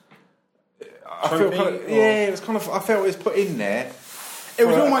felt kind of, yeah, it was kind of... I felt it was put in there. It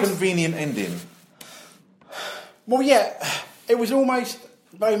was almost a convenient ending. Well, yeah, it was almost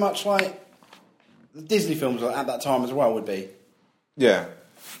very much like the Disney films at that time as well would be. Yeah.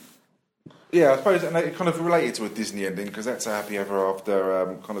 Yeah, I suppose, and it kind of related to a Disney ending, because that's a happy ever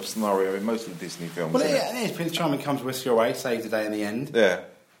after kind of scenario in most of the Disney films. Well, yeah, it is. Prince Charming comes whisk you away, saves the day in the end. Yeah.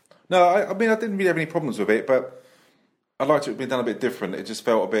 No, I mean, I didn't really have any problems with it, but I'd like to have been done a bit different. It just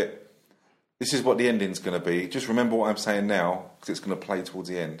felt a bit... This is what the ending's going to be. Just remember what I'm saying now, because it's going to play towards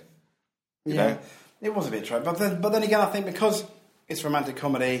the end. You know? It was a bit trite. But then again, I think because it's romantic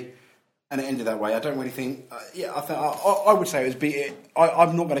comedy and it ended that way, I don't really think... I would say it was...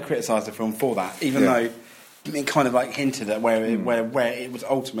 I'm not going to criticise the film for that, even though it kind of like hinted at where it was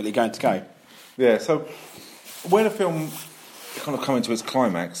ultimately going to go. Yeah, so when a film kind of coming to its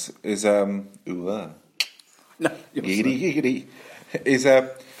climax is...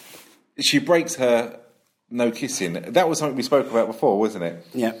 she breaks her no kissing. That was something we spoke about before, wasn't it?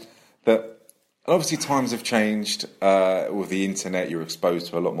 Yeah. But obviously times have changed. With the internet, you're exposed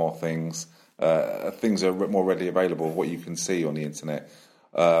to a lot more things. Things are more readily available of what you can see on the internet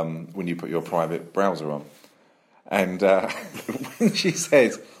when you put your private browser on. And when she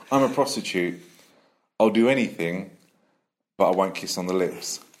says, I'm a prostitute, I'll do anything, but I won't kiss on the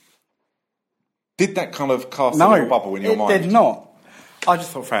lips. Did that kind of cast a little bubble in your mind? No, it did not. I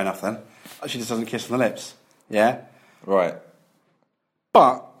just thought, fair enough then. She just doesn't kiss on the lips. Yeah? Right.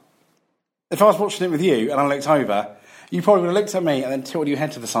 But if I was watching it with you and I looked over, you probably would have looked at me and then tilted your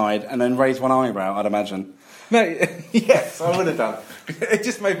head to the side and then raised one eyebrow, I'd imagine. No, yes, I would have done. It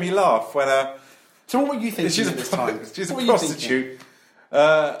just made me laugh when... So what were you thinking she's at this time? She's a prostitute.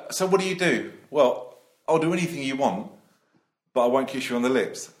 So what do? Well, I'll do anything you want, but I won't kiss you on the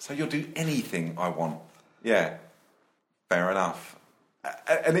lips. So you'll do anything I want. Yeah, fair enough.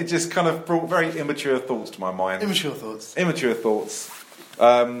 And it just kind of brought very immature thoughts to my mind. Immature thoughts.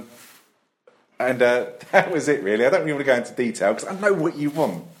 And that was it, really. I don't really want to go into detail, because I know what you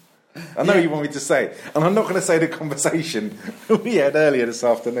want. I know you want me to say. And I'm not going to say the conversation we had earlier this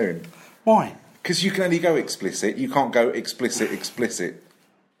afternoon. Why? Because you can only go explicit. You can't go explicit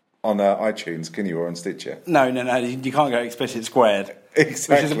on iTunes, can you, or on Stitcher? No. You can't go explicit squared.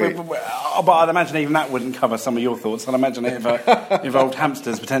 Exactly. But I'd imagine even that wouldn't cover some of your thoughts. I'd imagine it involved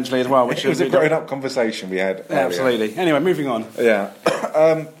hamsters potentially as well. Which it was a grown-up conversation we had earlier. Absolutely. Anyway, moving on. Yeah.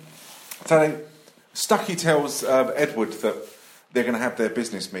 So Stucky tells Edward that they're going to have their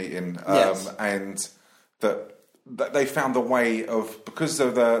business meeting, Yes. and that they found a way of, because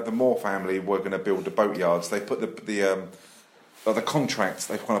of the Moore family were going to build the boatyards, they put the contracts,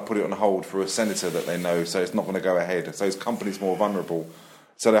 they kind of put it on hold for a senator that they know, so it's not going to go ahead. So his company's more vulnerable.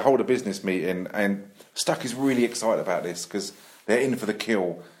 So they hold a business meeting, and Stucky's really excited about this because they're in for the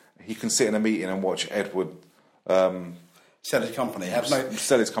kill. He can sit in a meeting and watch Edward Sell his company.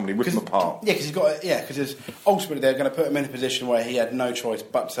 sell his company, rip him apart. Yeah, because ultimately they're going to put him in a position where he had no choice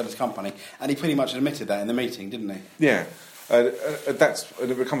but to sell his company, and he pretty much admitted that in the meeting, didn't he? Yeah,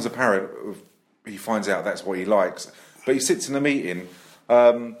 it becomes apparent. He finds out that's what he likes, but he sits in a meeting,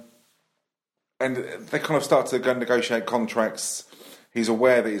 and they kind of start to go negotiate contracts. He's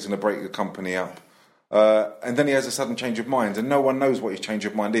aware that he's going to break the company up, and then he has a sudden change of mind, and no one knows what his change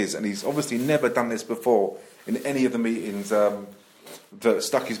of mind is, and he's obviously never done this before in any of the meetings that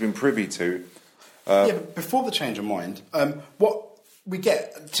Stucky's been privy to. Yeah, but before the change of mind, what we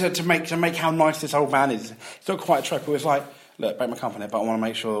get to make how nice this old man is, it's not quite a trope. It was like, look, break my company, but I want to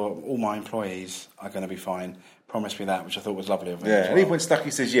make sure all my employees are going to be fine. Promise me that, which I thought was lovely of him. Yeah, as well. and even when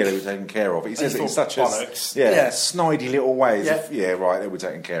Stucky says, yeah, they were taken care of, he says it in such a snidey little way. Yeah. Right, they were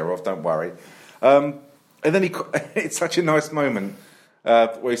taken care of, don't worry. And then it's such a nice moment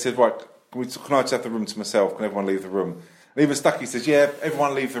where he says, right, can I just have the room to myself? Can everyone leave the room? And even Stucky says, yeah,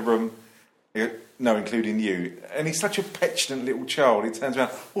 everyone leave the room. No, including you. And he's such a petulant little child. He turns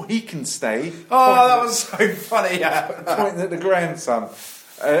around, well, he can stay. Oh, that was so funny. Yeah. Pointing at the grandson.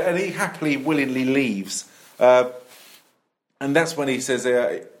 And he happily, willingly leaves. And that's when he says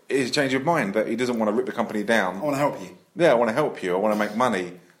his change of mind, that he doesn't want to rip the company down. I want to help you. Yeah, I want to help you. I want to make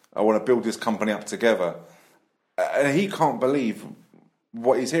money. I want to build this company up together. And he can't believe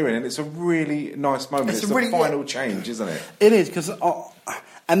what he's hearing, and it's a really nice moment. It's the final change, isn't it? It is, because...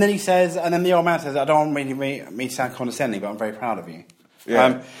 and then he says, and then the old man says, I don't want me to sound condescending, but I'm very proud of you.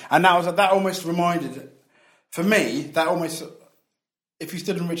 Yeah. And that almost reminded... For me, that almost... If you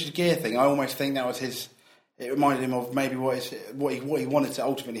stood in Richard Gere thing, I almost think that was his... It reminded him of maybe what he wanted to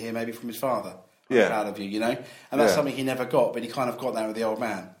ultimately hear, maybe from his father. I'm proud of you, you know? And that's something he never got, but he kind of got that with the old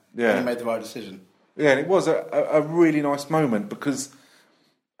man. Yeah. And he made the right decision. Yeah, and it was a really nice moment because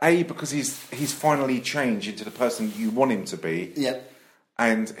he's finally changed into the person you want him to be. Yeah.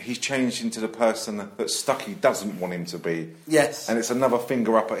 And he's changed into the person that Stucky doesn't want him to be. Yes. And it's another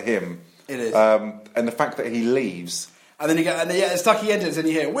finger up at him. It is. And the fact that he leaves... And then Stucky enters and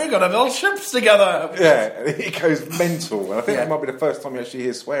you hear, we're going to build ships together. Yeah, and he goes mental. And I think that might be the first time you actually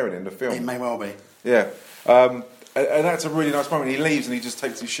hear swearing in the film. It may well be. Yeah. And that's a really nice moment. He leaves and he just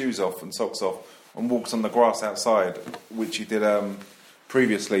takes his shoes off and socks off and walks on the grass outside, which he did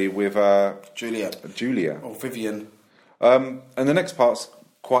previously with Julia. Or Vivian. And the next part's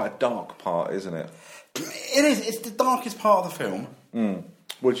quite a dark part, isn't it? It is. It's the darkest part of the film.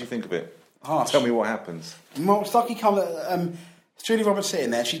 What did you think of it? Harsh. Tell me what happens. Well, Stucky comes... Julia Roberts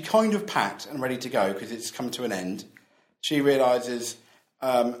sitting there. She's kind of packed and ready to go because it's come to an end. She realises...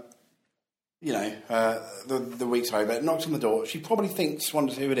 the week's over. Knocks on the door. She probably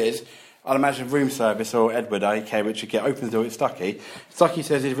wonders who it is. I'd imagine room service or Edward, aka Richard Gere. Opens the door, it's Stucky. Stucky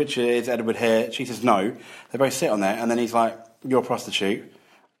says, is Richard, is Edward here? She says, no. They both sit on there, and then he's like, you're a prostitute.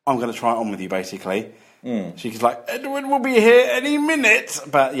 I'm going to try it on with you, basically. She's like, Edward will be here any minute.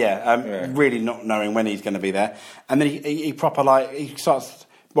 But really not knowing when he's going to be there. And then he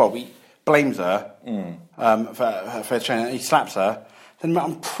blames her for training. He slaps her. Then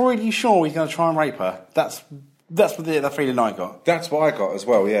I'm pretty sure he's going to try and rape her. That's the feeling I got. That's what I got as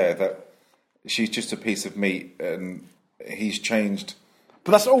well, yeah, that she's just a piece of meat and he's changed.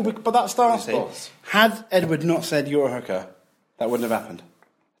 But that's all. But that started. Had Edward not said you're a hooker, that wouldn't have happened.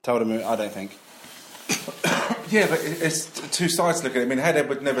 Told him, I don't think. Yeah, but it's two sides to look at it. I mean, had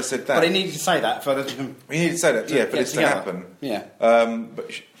Edward never said that... But he needed to say that for the... He needed to say that, for this to happen. Yeah.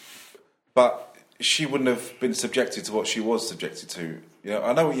 But she wouldn't have been subjected to what she was subjected to. You know,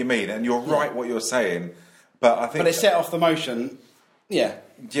 I know what you mean, and you're right what you're saying, but I think... But it set off the motion, yeah.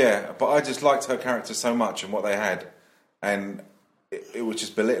 Yeah, but I just liked her character so much and what they had, and it was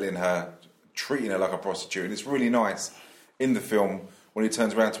just belittling her, treating her like a prostitute, and it's really nice in the film... When he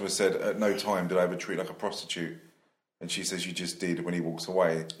turns around to her and said, at no time did I ever treat like a prostitute. And she says, you just did, when he walks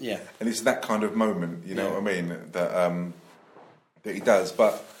away. Yeah. And it's that kind of moment, you know what I mean, that he does.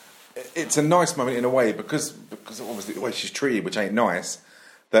 But it's a nice moment in a way, because obviously the way she's treated, which ain't nice,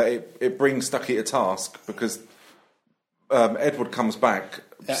 that it brings Stucky to task, because Edward comes back,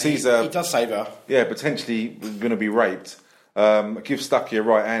 sees her... He does save her. Yeah, potentially going to be raped, gives Stucky a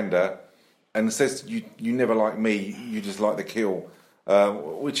right-hander, and says, you never like me, you just like the kill.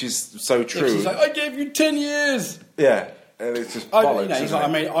 Which is so true. Yeah, she's like, I gave you 10 years. Yeah, And it's just bollocks, he's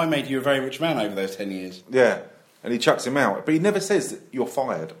isn't like, it? I made you a very rich man over those 10 years. Yeah, and he chucks him out. But he never says that you're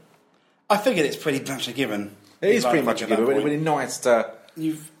fired. I figured it's pretty much a given. It is pretty much a given, but it would be nice to...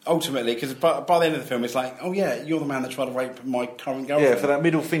 You've ultimately, because by the end of the film, it's like, oh yeah, you're the man that tried to rape my current girlfriend. Yeah, for that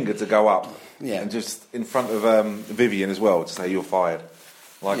middle finger to go up. Yeah. And just in front of Vivian as well, to say you're fired.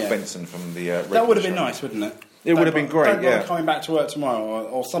 Like Yeah. Benson from the... That would have been nice, wouldn't it? It would have been great, don't yeah. bother coming back to work tomorrow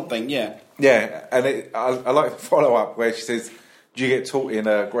or something, yeah. Yeah, and I like the follow-up where she says, do you get taught in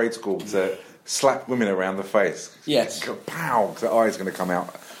grade school to slap women around the face? Yes. Go, pow, because the eye's going to come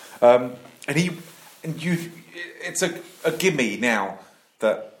out. It's a gimme now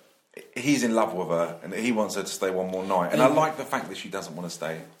that he's in love with her and he wants her to stay one more night. And I like the fact that she doesn't want to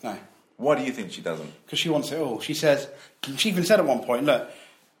stay. No. Why do you think she doesn't? Because she wants it all. She even said at one point, look,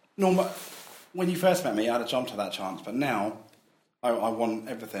 Norma, when you first met me, I'd have jumped at that chance, but now I want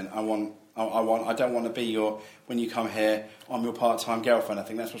everything. I don't want to be when you come here, I'm your part-time girlfriend. I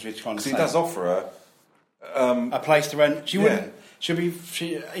think that's what she's trying to say. Because he does offer her... a place to rent. She wouldn't.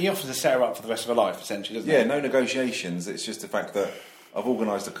 He offers to set her up for the rest of her life, essentially, doesn't he? Yeah, no negotiations. It's just the fact that I've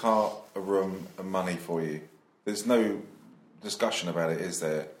organised a car, a room, and money for you. There's no discussion about it, is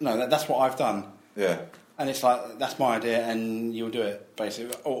there? No, that's what I've done. Yeah. And it's like, that's my idea, and you'll do it,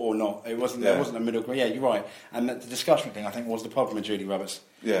 basically, or not. There wasn't a middle ground. Yeah, you're right. And the discussion thing, I think, was the problem with Julie Roberts.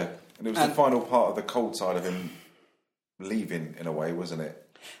 Yeah, and it was the final part of the cold side of him leaving, in a way, wasn't it?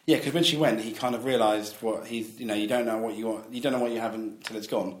 Yeah, because when she went, he kind of realised what he's. You don't know what you want. You don't know what you have until it's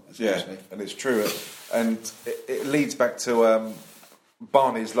gone. Yeah, and it's true, and it leads back to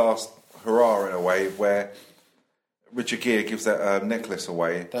Barney's last hurrah in a way, where Richard Gere gives that necklace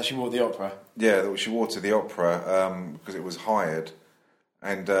away. That she wore at the opera. Yeah, that she wore to the opera because it was hired,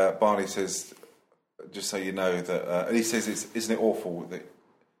 and Barney says, "Just so you know that," and he says, "Isn't it awful that?"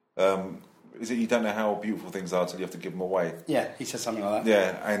 Is it you don't know how beautiful things are until you have to give them away? Yeah, he said something like that.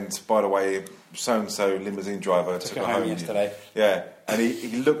 Yeah, and by the way, so-and-so limousine driver took her home yesterday. Yeah, and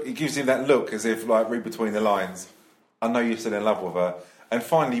he gives him that look as if, like, read between the lines, I know you're still in love with her. And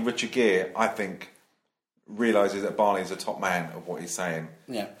finally, Richard Gere, I think, realises that Barney's a top man of what he's saying.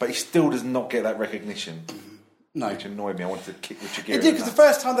 Yeah. But he still does not get that recognition. No. Which annoyed me. I wanted to kick Richard Gere. It did, because the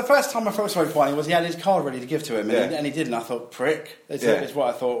first time I felt sorry for Barney was he had his card ready to give to him, and he didn't. I thought, prick. It's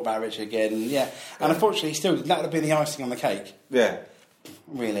what I thought about Richard Gere. And unfortunately, that would have been the icing on the cake. Yeah.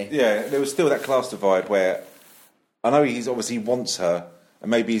 Really. Yeah, there was still that class divide where I know he obviously wants her,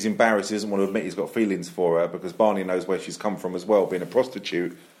 and maybe he's embarrassed, he doesn't want to admit he's got feelings for her, because Barney knows where she's come from as well, being a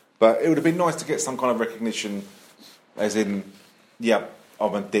prostitute. But it would have been nice to get some kind of recognition, as in, yeah,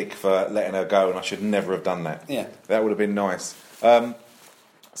 I'm a dick for letting her go, and I should never have done that. Yeah. That would have been nice.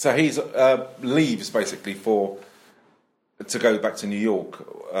 So he leaves, basically, to go back to New York,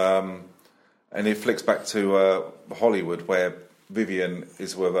 and he flicks back to Hollywood, where Vivian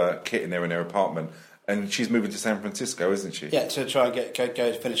is with Kit in their apartment, and she's moving to San Francisco, isn't she? Yeah, to try and go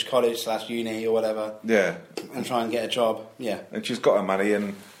to finish college / uni or whatever. Yeah. And try and get a job, yeah. And she's got her money,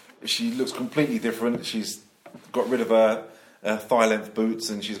 and she looks completely different. She's got rid of her thigh-length boots,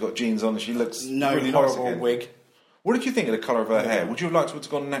 and she's got jeans on, and she looks really nice again. Wig. What did you think of the colour of her hair? Would you have liked her to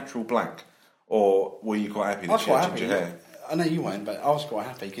have gone natural black? Or were you quite happy that she had ginger hair? I know you weren't, but I was quite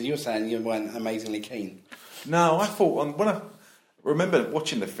happy, because you were saying you weren't amazingly keen. No, I thought, when I remember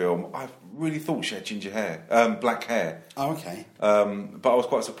watching the film, I really thought she had ginger hair, black hair. Oh, okay. But I was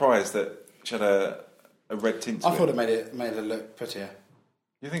quite surprised that she had a red tint to it. I thought it made it look prettier.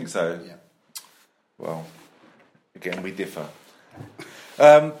 You think so? Yeah. Well, again, we differ.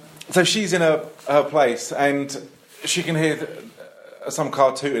 So she's in her place, and she can hear some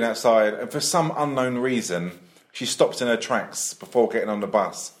car tooting outside, and for some unknown reason, she stops in her tracks before getting on the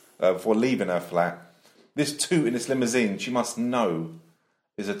bus, before leaving her flat. This toot in this limousine, she must know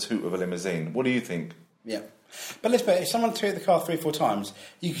is a toot of a limousine. What do you think? Yeah. But if someone tooted the car 3-4 times,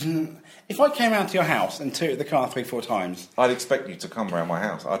 you can... If I came round to your house and tooted the car 3-4 times... I'd expect you to come round my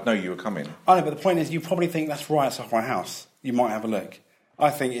house. I'd know you were coming. I know, but the point is, you probably think that's right outside my house. You might have a look. I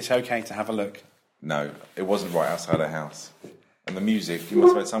think it's okay to have a look. No, it wasn't right outside her house. And the music, you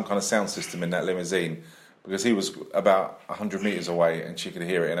must have had some kind of sound system in that limousine, because he was about 100 metres away and she could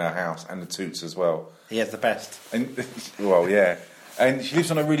hear it in her house, and the toots as well. He has the best. And well, yeah. And she lives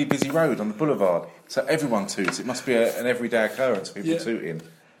on a really busy road on the boulevard, so everyone toots. It must be an everyday occurrence, people tooting.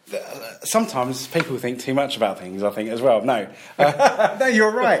 Sometimes people think too much about things, I think, as well. No. No, you're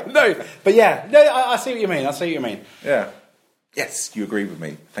right. No, but yeah. No, I see what you mean. Yeah. Yes, you agree with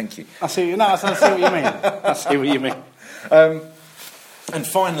me. Thank you. I see what you mean. I see what you mean. And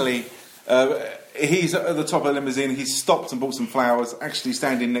finally, he's at the top of the limousine. He's stopped and bought some flowers, actually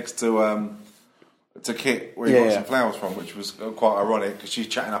standing next to to Kit where he got some flowers from, which was quite ironic because she's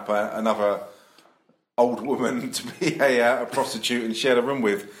chatting up another old woman to be a prostitute and share a room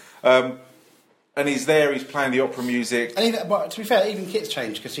with. And he's there, he's playing the opera music. And but to be fair, even Kit's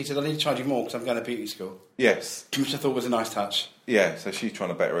changed because she said, I need to charge you more because I'm going to beauty school. Yes. Which I thought was a nice touch. Yeah, so she's trying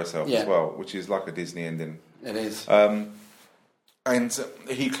to better herself as well, which is like a Disney ending. It is. And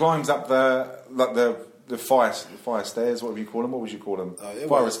he climbs up the fire stairs, whatever you call them. What would you call them?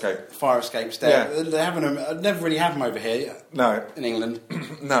 Fire escape. Fire escape stairs. Yeah. They haven't them. Never really have them over here. No. In England.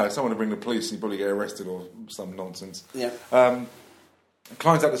 No, someone to bring the police and you probably get arrested or some nonsense. Yeah.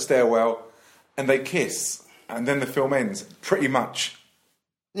 Climbs up the stairwell and they kiss. And then the film ends, pretty much.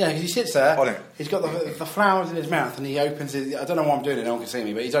 Yeah, because he sits there. On it. He's got the flowers in his mouth and he opens his... I don't know why I'm doing it, no one can see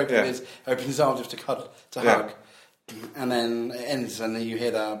me, but he's opens his arms just to hug. And then it ends, and then you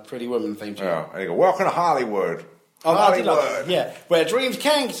hear that Pretty Woman theme tune. Yeah, and you go, welcome to Hollywood. Oh, Hollywood. Where dreams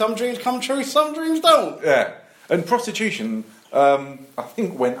can, some dreams come true, some dreams don't. Yeah, and prostitution, I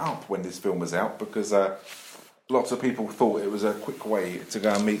think, went up when this film was out because lots of people thought it was a quick way to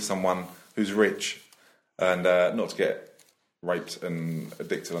go and meet someone who's rich and not to get raped and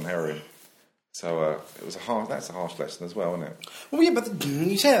addicted on heroin. So it was that's a harsh lesson as well, isn't it? Well, yeah, but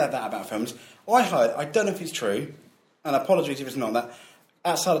you say that about films. I heard, I don't know if it's true, and apologies if it's not, that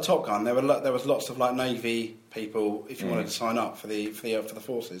outside of Top Gun there was lots of like Navy people if you wanted to sign up for the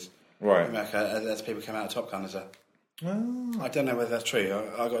forces. Right. America, as people came out of Top Gun as a. I don't know whether that's true.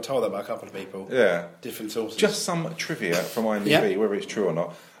 I got told that by a couple of people. Yeah. Different sources. Just some trivia from IMDb, whether it's true or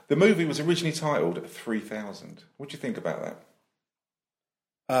not. The movie was originally titled 3000. What do you think about that?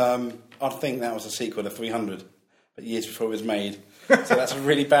 I think that was a sequel to 300, but years before it was made. So that's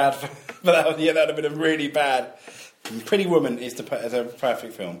really bad. That would have been a really bad. Pretty Woman is a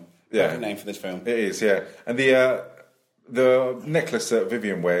perfect film. Yeah. Perfect name for this film. It is, yeah. And the necklace that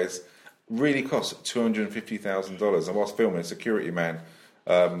Vivian wears really costs $250,000. And whilst filming, a security man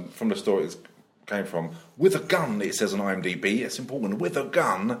from the store it came from, with a gun, it says on IMDb, it's important, with a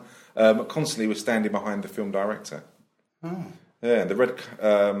gun, constantly was standing behind the film director. Oh. Yeah, and the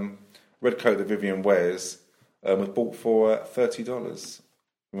red coat that Vivian wears was bought for $30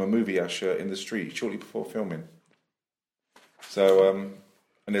 from a movie usher in the street shortly before filming. So,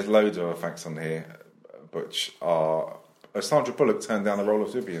 and there's loads of facts on here, which are... Sandra Bullock turned down the role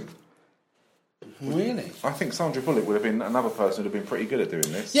of Vivian. Really? I think Sandra Bullock would have been another person who would have been pretty good at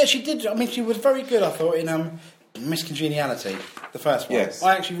doing this. Yeah, she did. I mean, she was very good, I thought, in Miss Congeniality, the first one. Yes.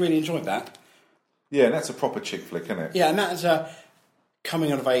 I actually really enjoyed that. Yeah, and that's a proper chick flick, isn't it? Yeah, and that's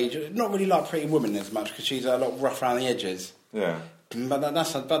coming of age. Not really like Pretty Woman as much because she's a lot rough around the edges. Yeah. But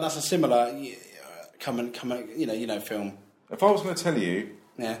that's a similar coming film. If I was going to tell you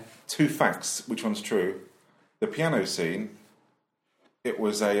two facts, which one's true? The piano scene, it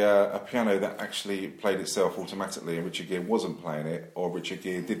was a piano that actually played itself automatically, and Richard Gere wasn't playing it, or Richard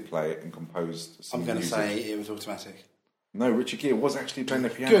Gere did play it and composed some music. I'm going to say it was automatic. No, Richard Gere was actually playing the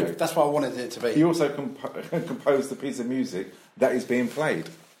piano. Good, that's what I wanted it to be. He also composed the piece of music that is being played.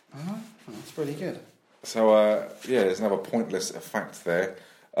 Oh, that's pretty good. So, there's another pointless fact there.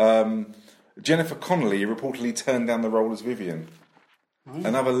 Jennifer Connelly reportedly turned down the role as Vivian. Oh.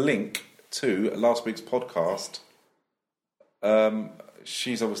 Another link to last week's podcast.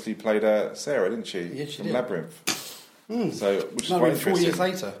 She's obviously played Sarah, didn't she? Yeah, she from did. Labyrinth. So, which is quite interesting. 4 years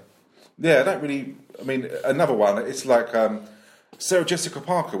later. Yeah, I don't really... I mean, another one, it's like Sarah Jessica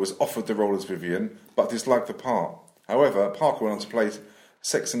Parker was offered the role as Vivian, but disliked the part. However, Parker went on to play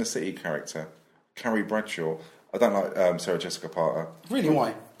Sex and the City character, Carrie Bradshaw. I don't like Sarah Jessica Parker. Really,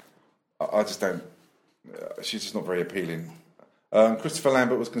 why? I just don't... she's just not very appealing. Christopher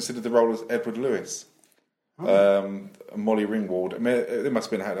Lambert was considered the role as Edward Lewis. Molly Ringwald. I mean, it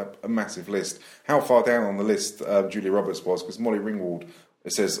must have had a massive list. How far down on the list Julia Roberts was, because Molly Ringwald,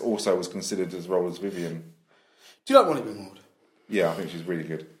 it says, also was considered as role as Vivian. Do you like Molly Ringwald? Yeah, I think she's really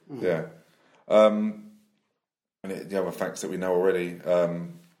good. Yeah. And the other facts that we know already,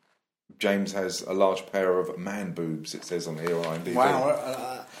 James has a large pair of man boobs, it says on here on IMDb. Wow,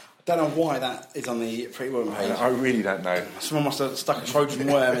 I don't know why that is on the Pretty Woman page. I really don't know. Someone must have stuck a Trojan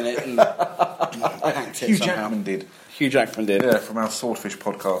worm in it and hacked it Hugh somehow. Jackman did. Hugh Jackman did. Yeah, from our Swordfish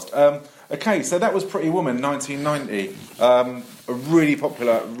podcast. Okay, so that was Pretty Woman, 1990. A really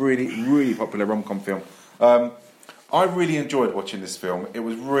popular rom-com film. I really enjoyed watching this film. It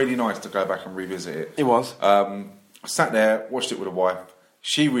was really nice to go back and revisit it. It was. I sat there, watched it with a wife.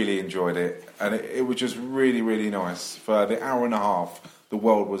 She really enjoyed it, and it was just really, really nice. For the hour and a half, the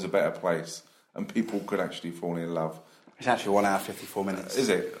world was a better place, and people could actually fall in love. It's actually 1 hour 54 minutes. Is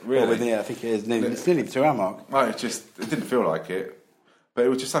it? Really? Well, yeah, I think it is. It's nearly the 2 hour mark. No, it didn't feel like it. But it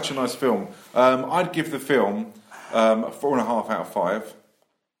was just such a nice film. I'd give the film a 4.5 out of 5.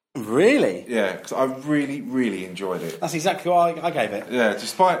 Really? Yeah, because I really, really enjoyed it. That's exactly what I gave it. Yeah,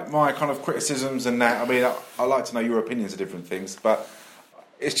 despite my kind of criticisms and that, I mean, I like to know your opinions of different things, but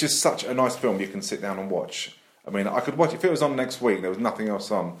it's just such a nice film you can sit down and watch. I mean, I could watch it, if it was on next week, there was nothing else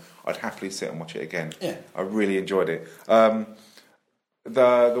on, I'd happily sit and watch it again. Yeah. I really enjoyed it.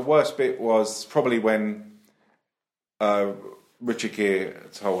 The worst bit was probably when Richard Gere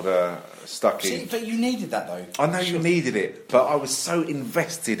told Stucky... See, but you needed that, though. I know you needed it, but I was so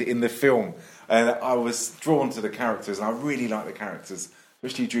invested in the film and I was drawn to the characters, and I really like the characters,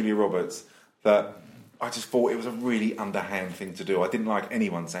 especially Julia Roberts, that I just thought it was a really underhand thing to do. I didn't like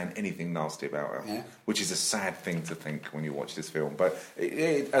anyone saying anything nasty about her, which is a sad thing to think when you watch this film. But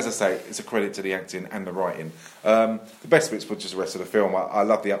as I say, it's a credit to the acting and the writing. The best bits were just the rest of the film. I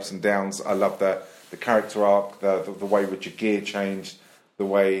love the ups and downs. I love the character arc, the way Richard Gere changed, the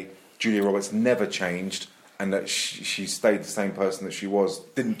way Julia Roberts never changed, and that she stayed the same person that she was,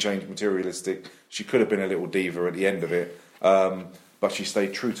 didn't change materialistic. She could have been a little diva at the end of it, but she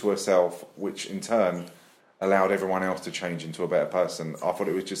stayed true to herself, which in turn allowed everyone else to change into a better person. I thought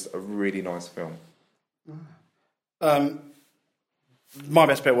it was just a really nice film. My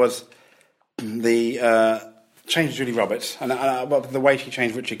best bit was the change of Julie Roberts, and the way she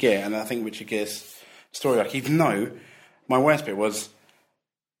changed Richard Gere, and I think Richard Gere's story arc, even though my worst bit was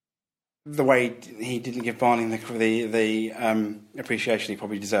the way he didn't give Barney the appreciation he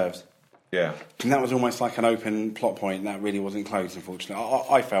probably deserves. Yeah. And that was almost like an open plot point that really wasn't closed, unfortunately.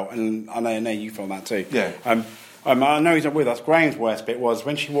 I felt, and I know you felt that too. Yeah. I know he's not with us. Graham's worst bit was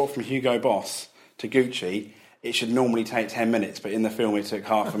when she walked from Hugo Boss to Gucci, it should normally take 10 minutes, but in the film it took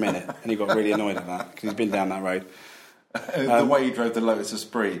half a minute, and he got really annoyed at that, because he's been down that road. The way he drove the Lotus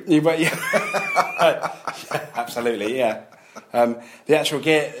Esprit. Yeah, absolutely, yeah. The actual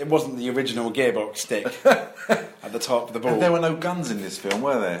gear, it wasn't the original gearbox stick at the top of the ball. And there were no guns in this film,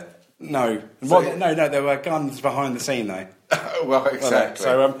 were there? No. So no, there were guns behind the scene, though. Well, exactly.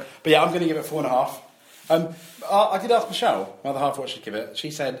 So, but yeah, I'm going to give it 4.5. I did ask Michelle, my other half, what she'd give it.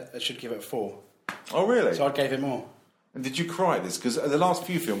 She said I should give it 4. Oh, really? So I gave it more. And did you cry at this? Because the last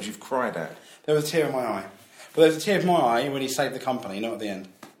few films you've cried at. There was a tear in my eye. But there was a tear in my eye when he saved the company, not at the end.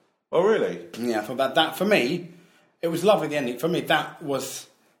 Oh, really? Yeah, I thought that for me, it was lovely, the ending. For me, that was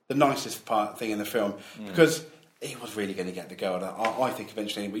the nicest thing in the film. Because he was really going to get the girl. I think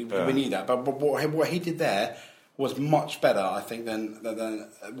eventually we knew that. But what he did there was much better, I think, than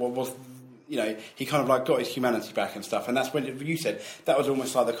what was. You know, he kind of like got his humanity back and stuff. And that's when you said that was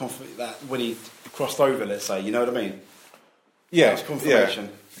almost like the conflict that when he crossed over. Let's say, you know what I mean? Yeah, it was confirmation.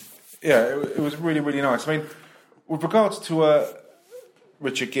 Yeah, it was really, really nice. I mean, with regards to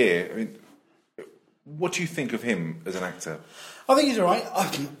Richard Gere, I mean, what do you think of him as an actor? I think he's all right.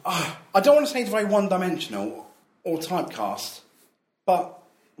 I don't want to say he's very one-dimensional or typecast, but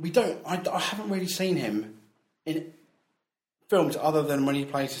I haven't really seen him in films other than when he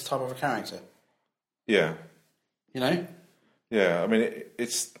plays this type of a character. Yeah. You know? Yeah, I mean,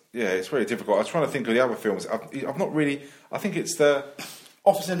 it's really difficult. I was trying to think of the other films. I've not really... I think it's the...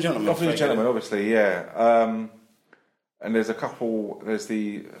 Officer and Gentleman. Officer and Gentleman, obviously, yeah. And there's a couple... There's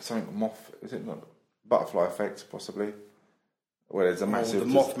the... Something Moth... Is it not? Butterfly Effect, possibly? Where there's a massive... The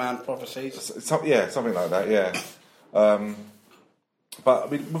Mothman Prophecies. Something like that, yeah. But, I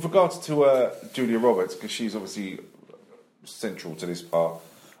mean, with regards to Julia Roberts, because she's obviously central to this part,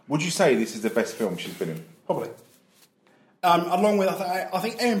 would you say this is the best film she's been in? Probably. Along with, I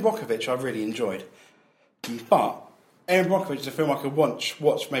think Erin Brockovich I really enjoyed. But Erin Brockovich is a film I could watch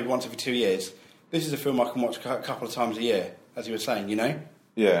maybe once every 2 years. This is a film I can watch a couple of times a year, as you were saying, you know?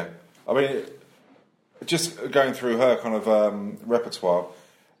 Yeah. I mean, just going through her kind of repertoire,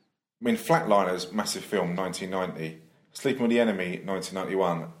 I mean, Flatliners, massive film, 1990. Sleeping with the Enemy,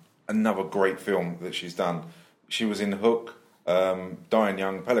 1991. Another great film that she's done. She was in Hook, Dying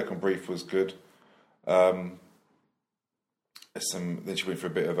Young, Pelican Brief was good. Then she went for a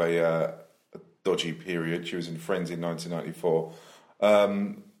bit of a dodgy period. She was in Friends in 1994.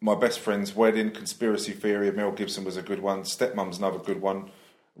 My Best Friend's Wedding, Conspiracy Theory of Mel Gibson was a good one. Stepmom's another good one.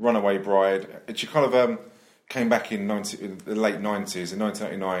 Runaway Bride. And she kind of came back in the late 90s. In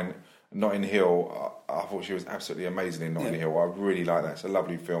 1989, Notting Hill. I thought she was absolutely amazing in Notting Hill. I really like that. It's a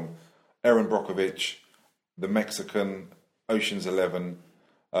lovely film. Erin Brockovich, The Mexican, Ocean's 11.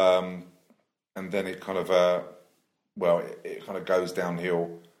 And then it kind of... it kind of goes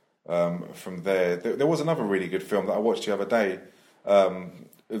downhill from there. There was another really good film that I watched the other day,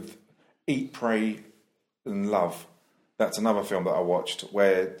 Eat, Pray and Love. That's another film that I watched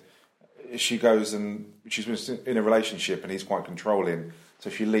where she goes and she's in a relationship and he's quite controlling. So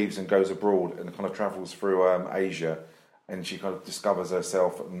she leaves and goes abroad and kind of travels through Asia, and she kind of discovers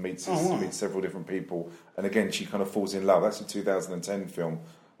herself and meets several different people. And again, she kind of falls in love. That's a 2010 film,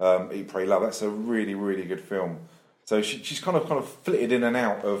 Eat, Pray, Love. That's a really, really good film. So she's kind of flitted in and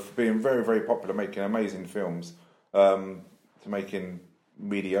out of being very, very popular, making amazing films, to making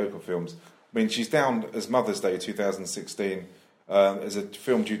mediocre films. I mean, she's down as Mother's Day 2016. There's a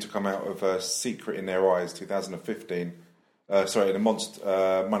film due to come out of Secret in Their Eyes 2015. Money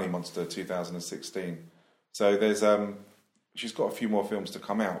Monster 2016. So there's she's got a few more films to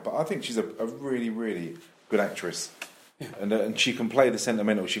come out, but I think she's a really, really good actress, and she can play the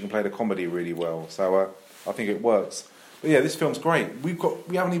sentimental, she can play the comedy really well. So I think it works. But yeah, this film's great. We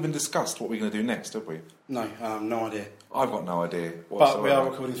haven't even discussed what we're going to do next, have we? No, no idea. I've got no idea. But we are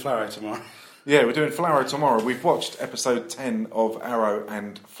recording Flaro tomorrow. Yeah, we're doing Flaro tomorrow. We've watched episode 10 of Arrow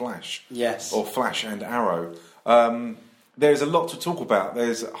and Flash. Yes. Or Flash and Arrow. There's a lot to talk about.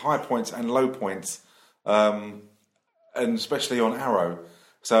 There's high points and low points, and especially on Arrow.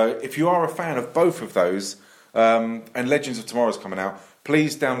 So if you are a fan of both of those, and Legends of Tomorrow's coming out,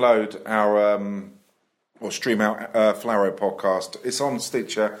 please download our or stream out Flaro podcast. It's on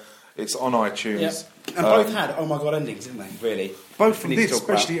Stitcher. It's on iTunes. Yep. And both had oh my god endings, didn't they? Really. Both from this,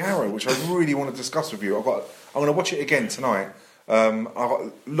 especially Arrow, which I really want to discuss with you. I'm going to watch it again tonight. I've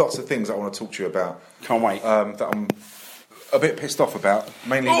got lots of things I want to talk to you about. Can't wait. That I'm a bit pissed off about,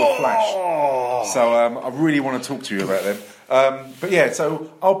 mainly with Flash. So I really want to talk to you about them. But yeah, so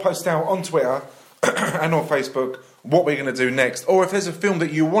I'll post out on Twitter and on Facebook what we're going to do next. Or if there's a film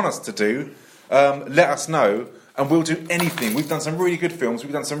that you want us to do, let us know. And we'll do anything. We've done some really good films.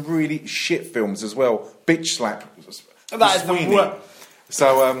 We've done some really shit films as well. Bitch Slap. That is the word.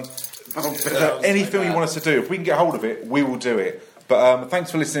 So any film you want us to do, if we can get hold of it, we will do it. But thanks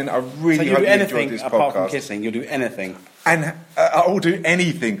for listening. I really hope you enjoyed this podcast. Apart from kissing, you'll do anything. And I'll do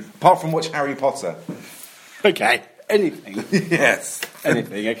anything, apart from watch Harry Potter. Okay. Anything. Yes.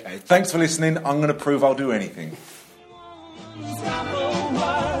 Anything, okay. Thanks for listening. I'm going to prove I'll do anything.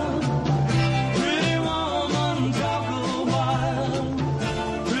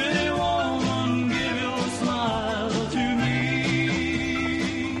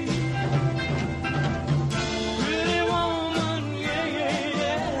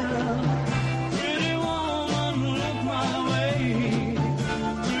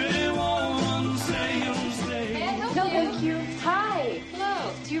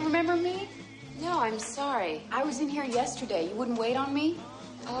 I'm sorry. I was in here yesterday. You wouldn't wait on me?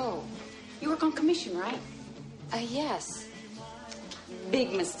 Oh. You work on commission, right? Yes.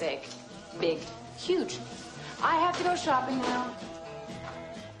 Big mistake. Big. Huge. I have to go shopping now.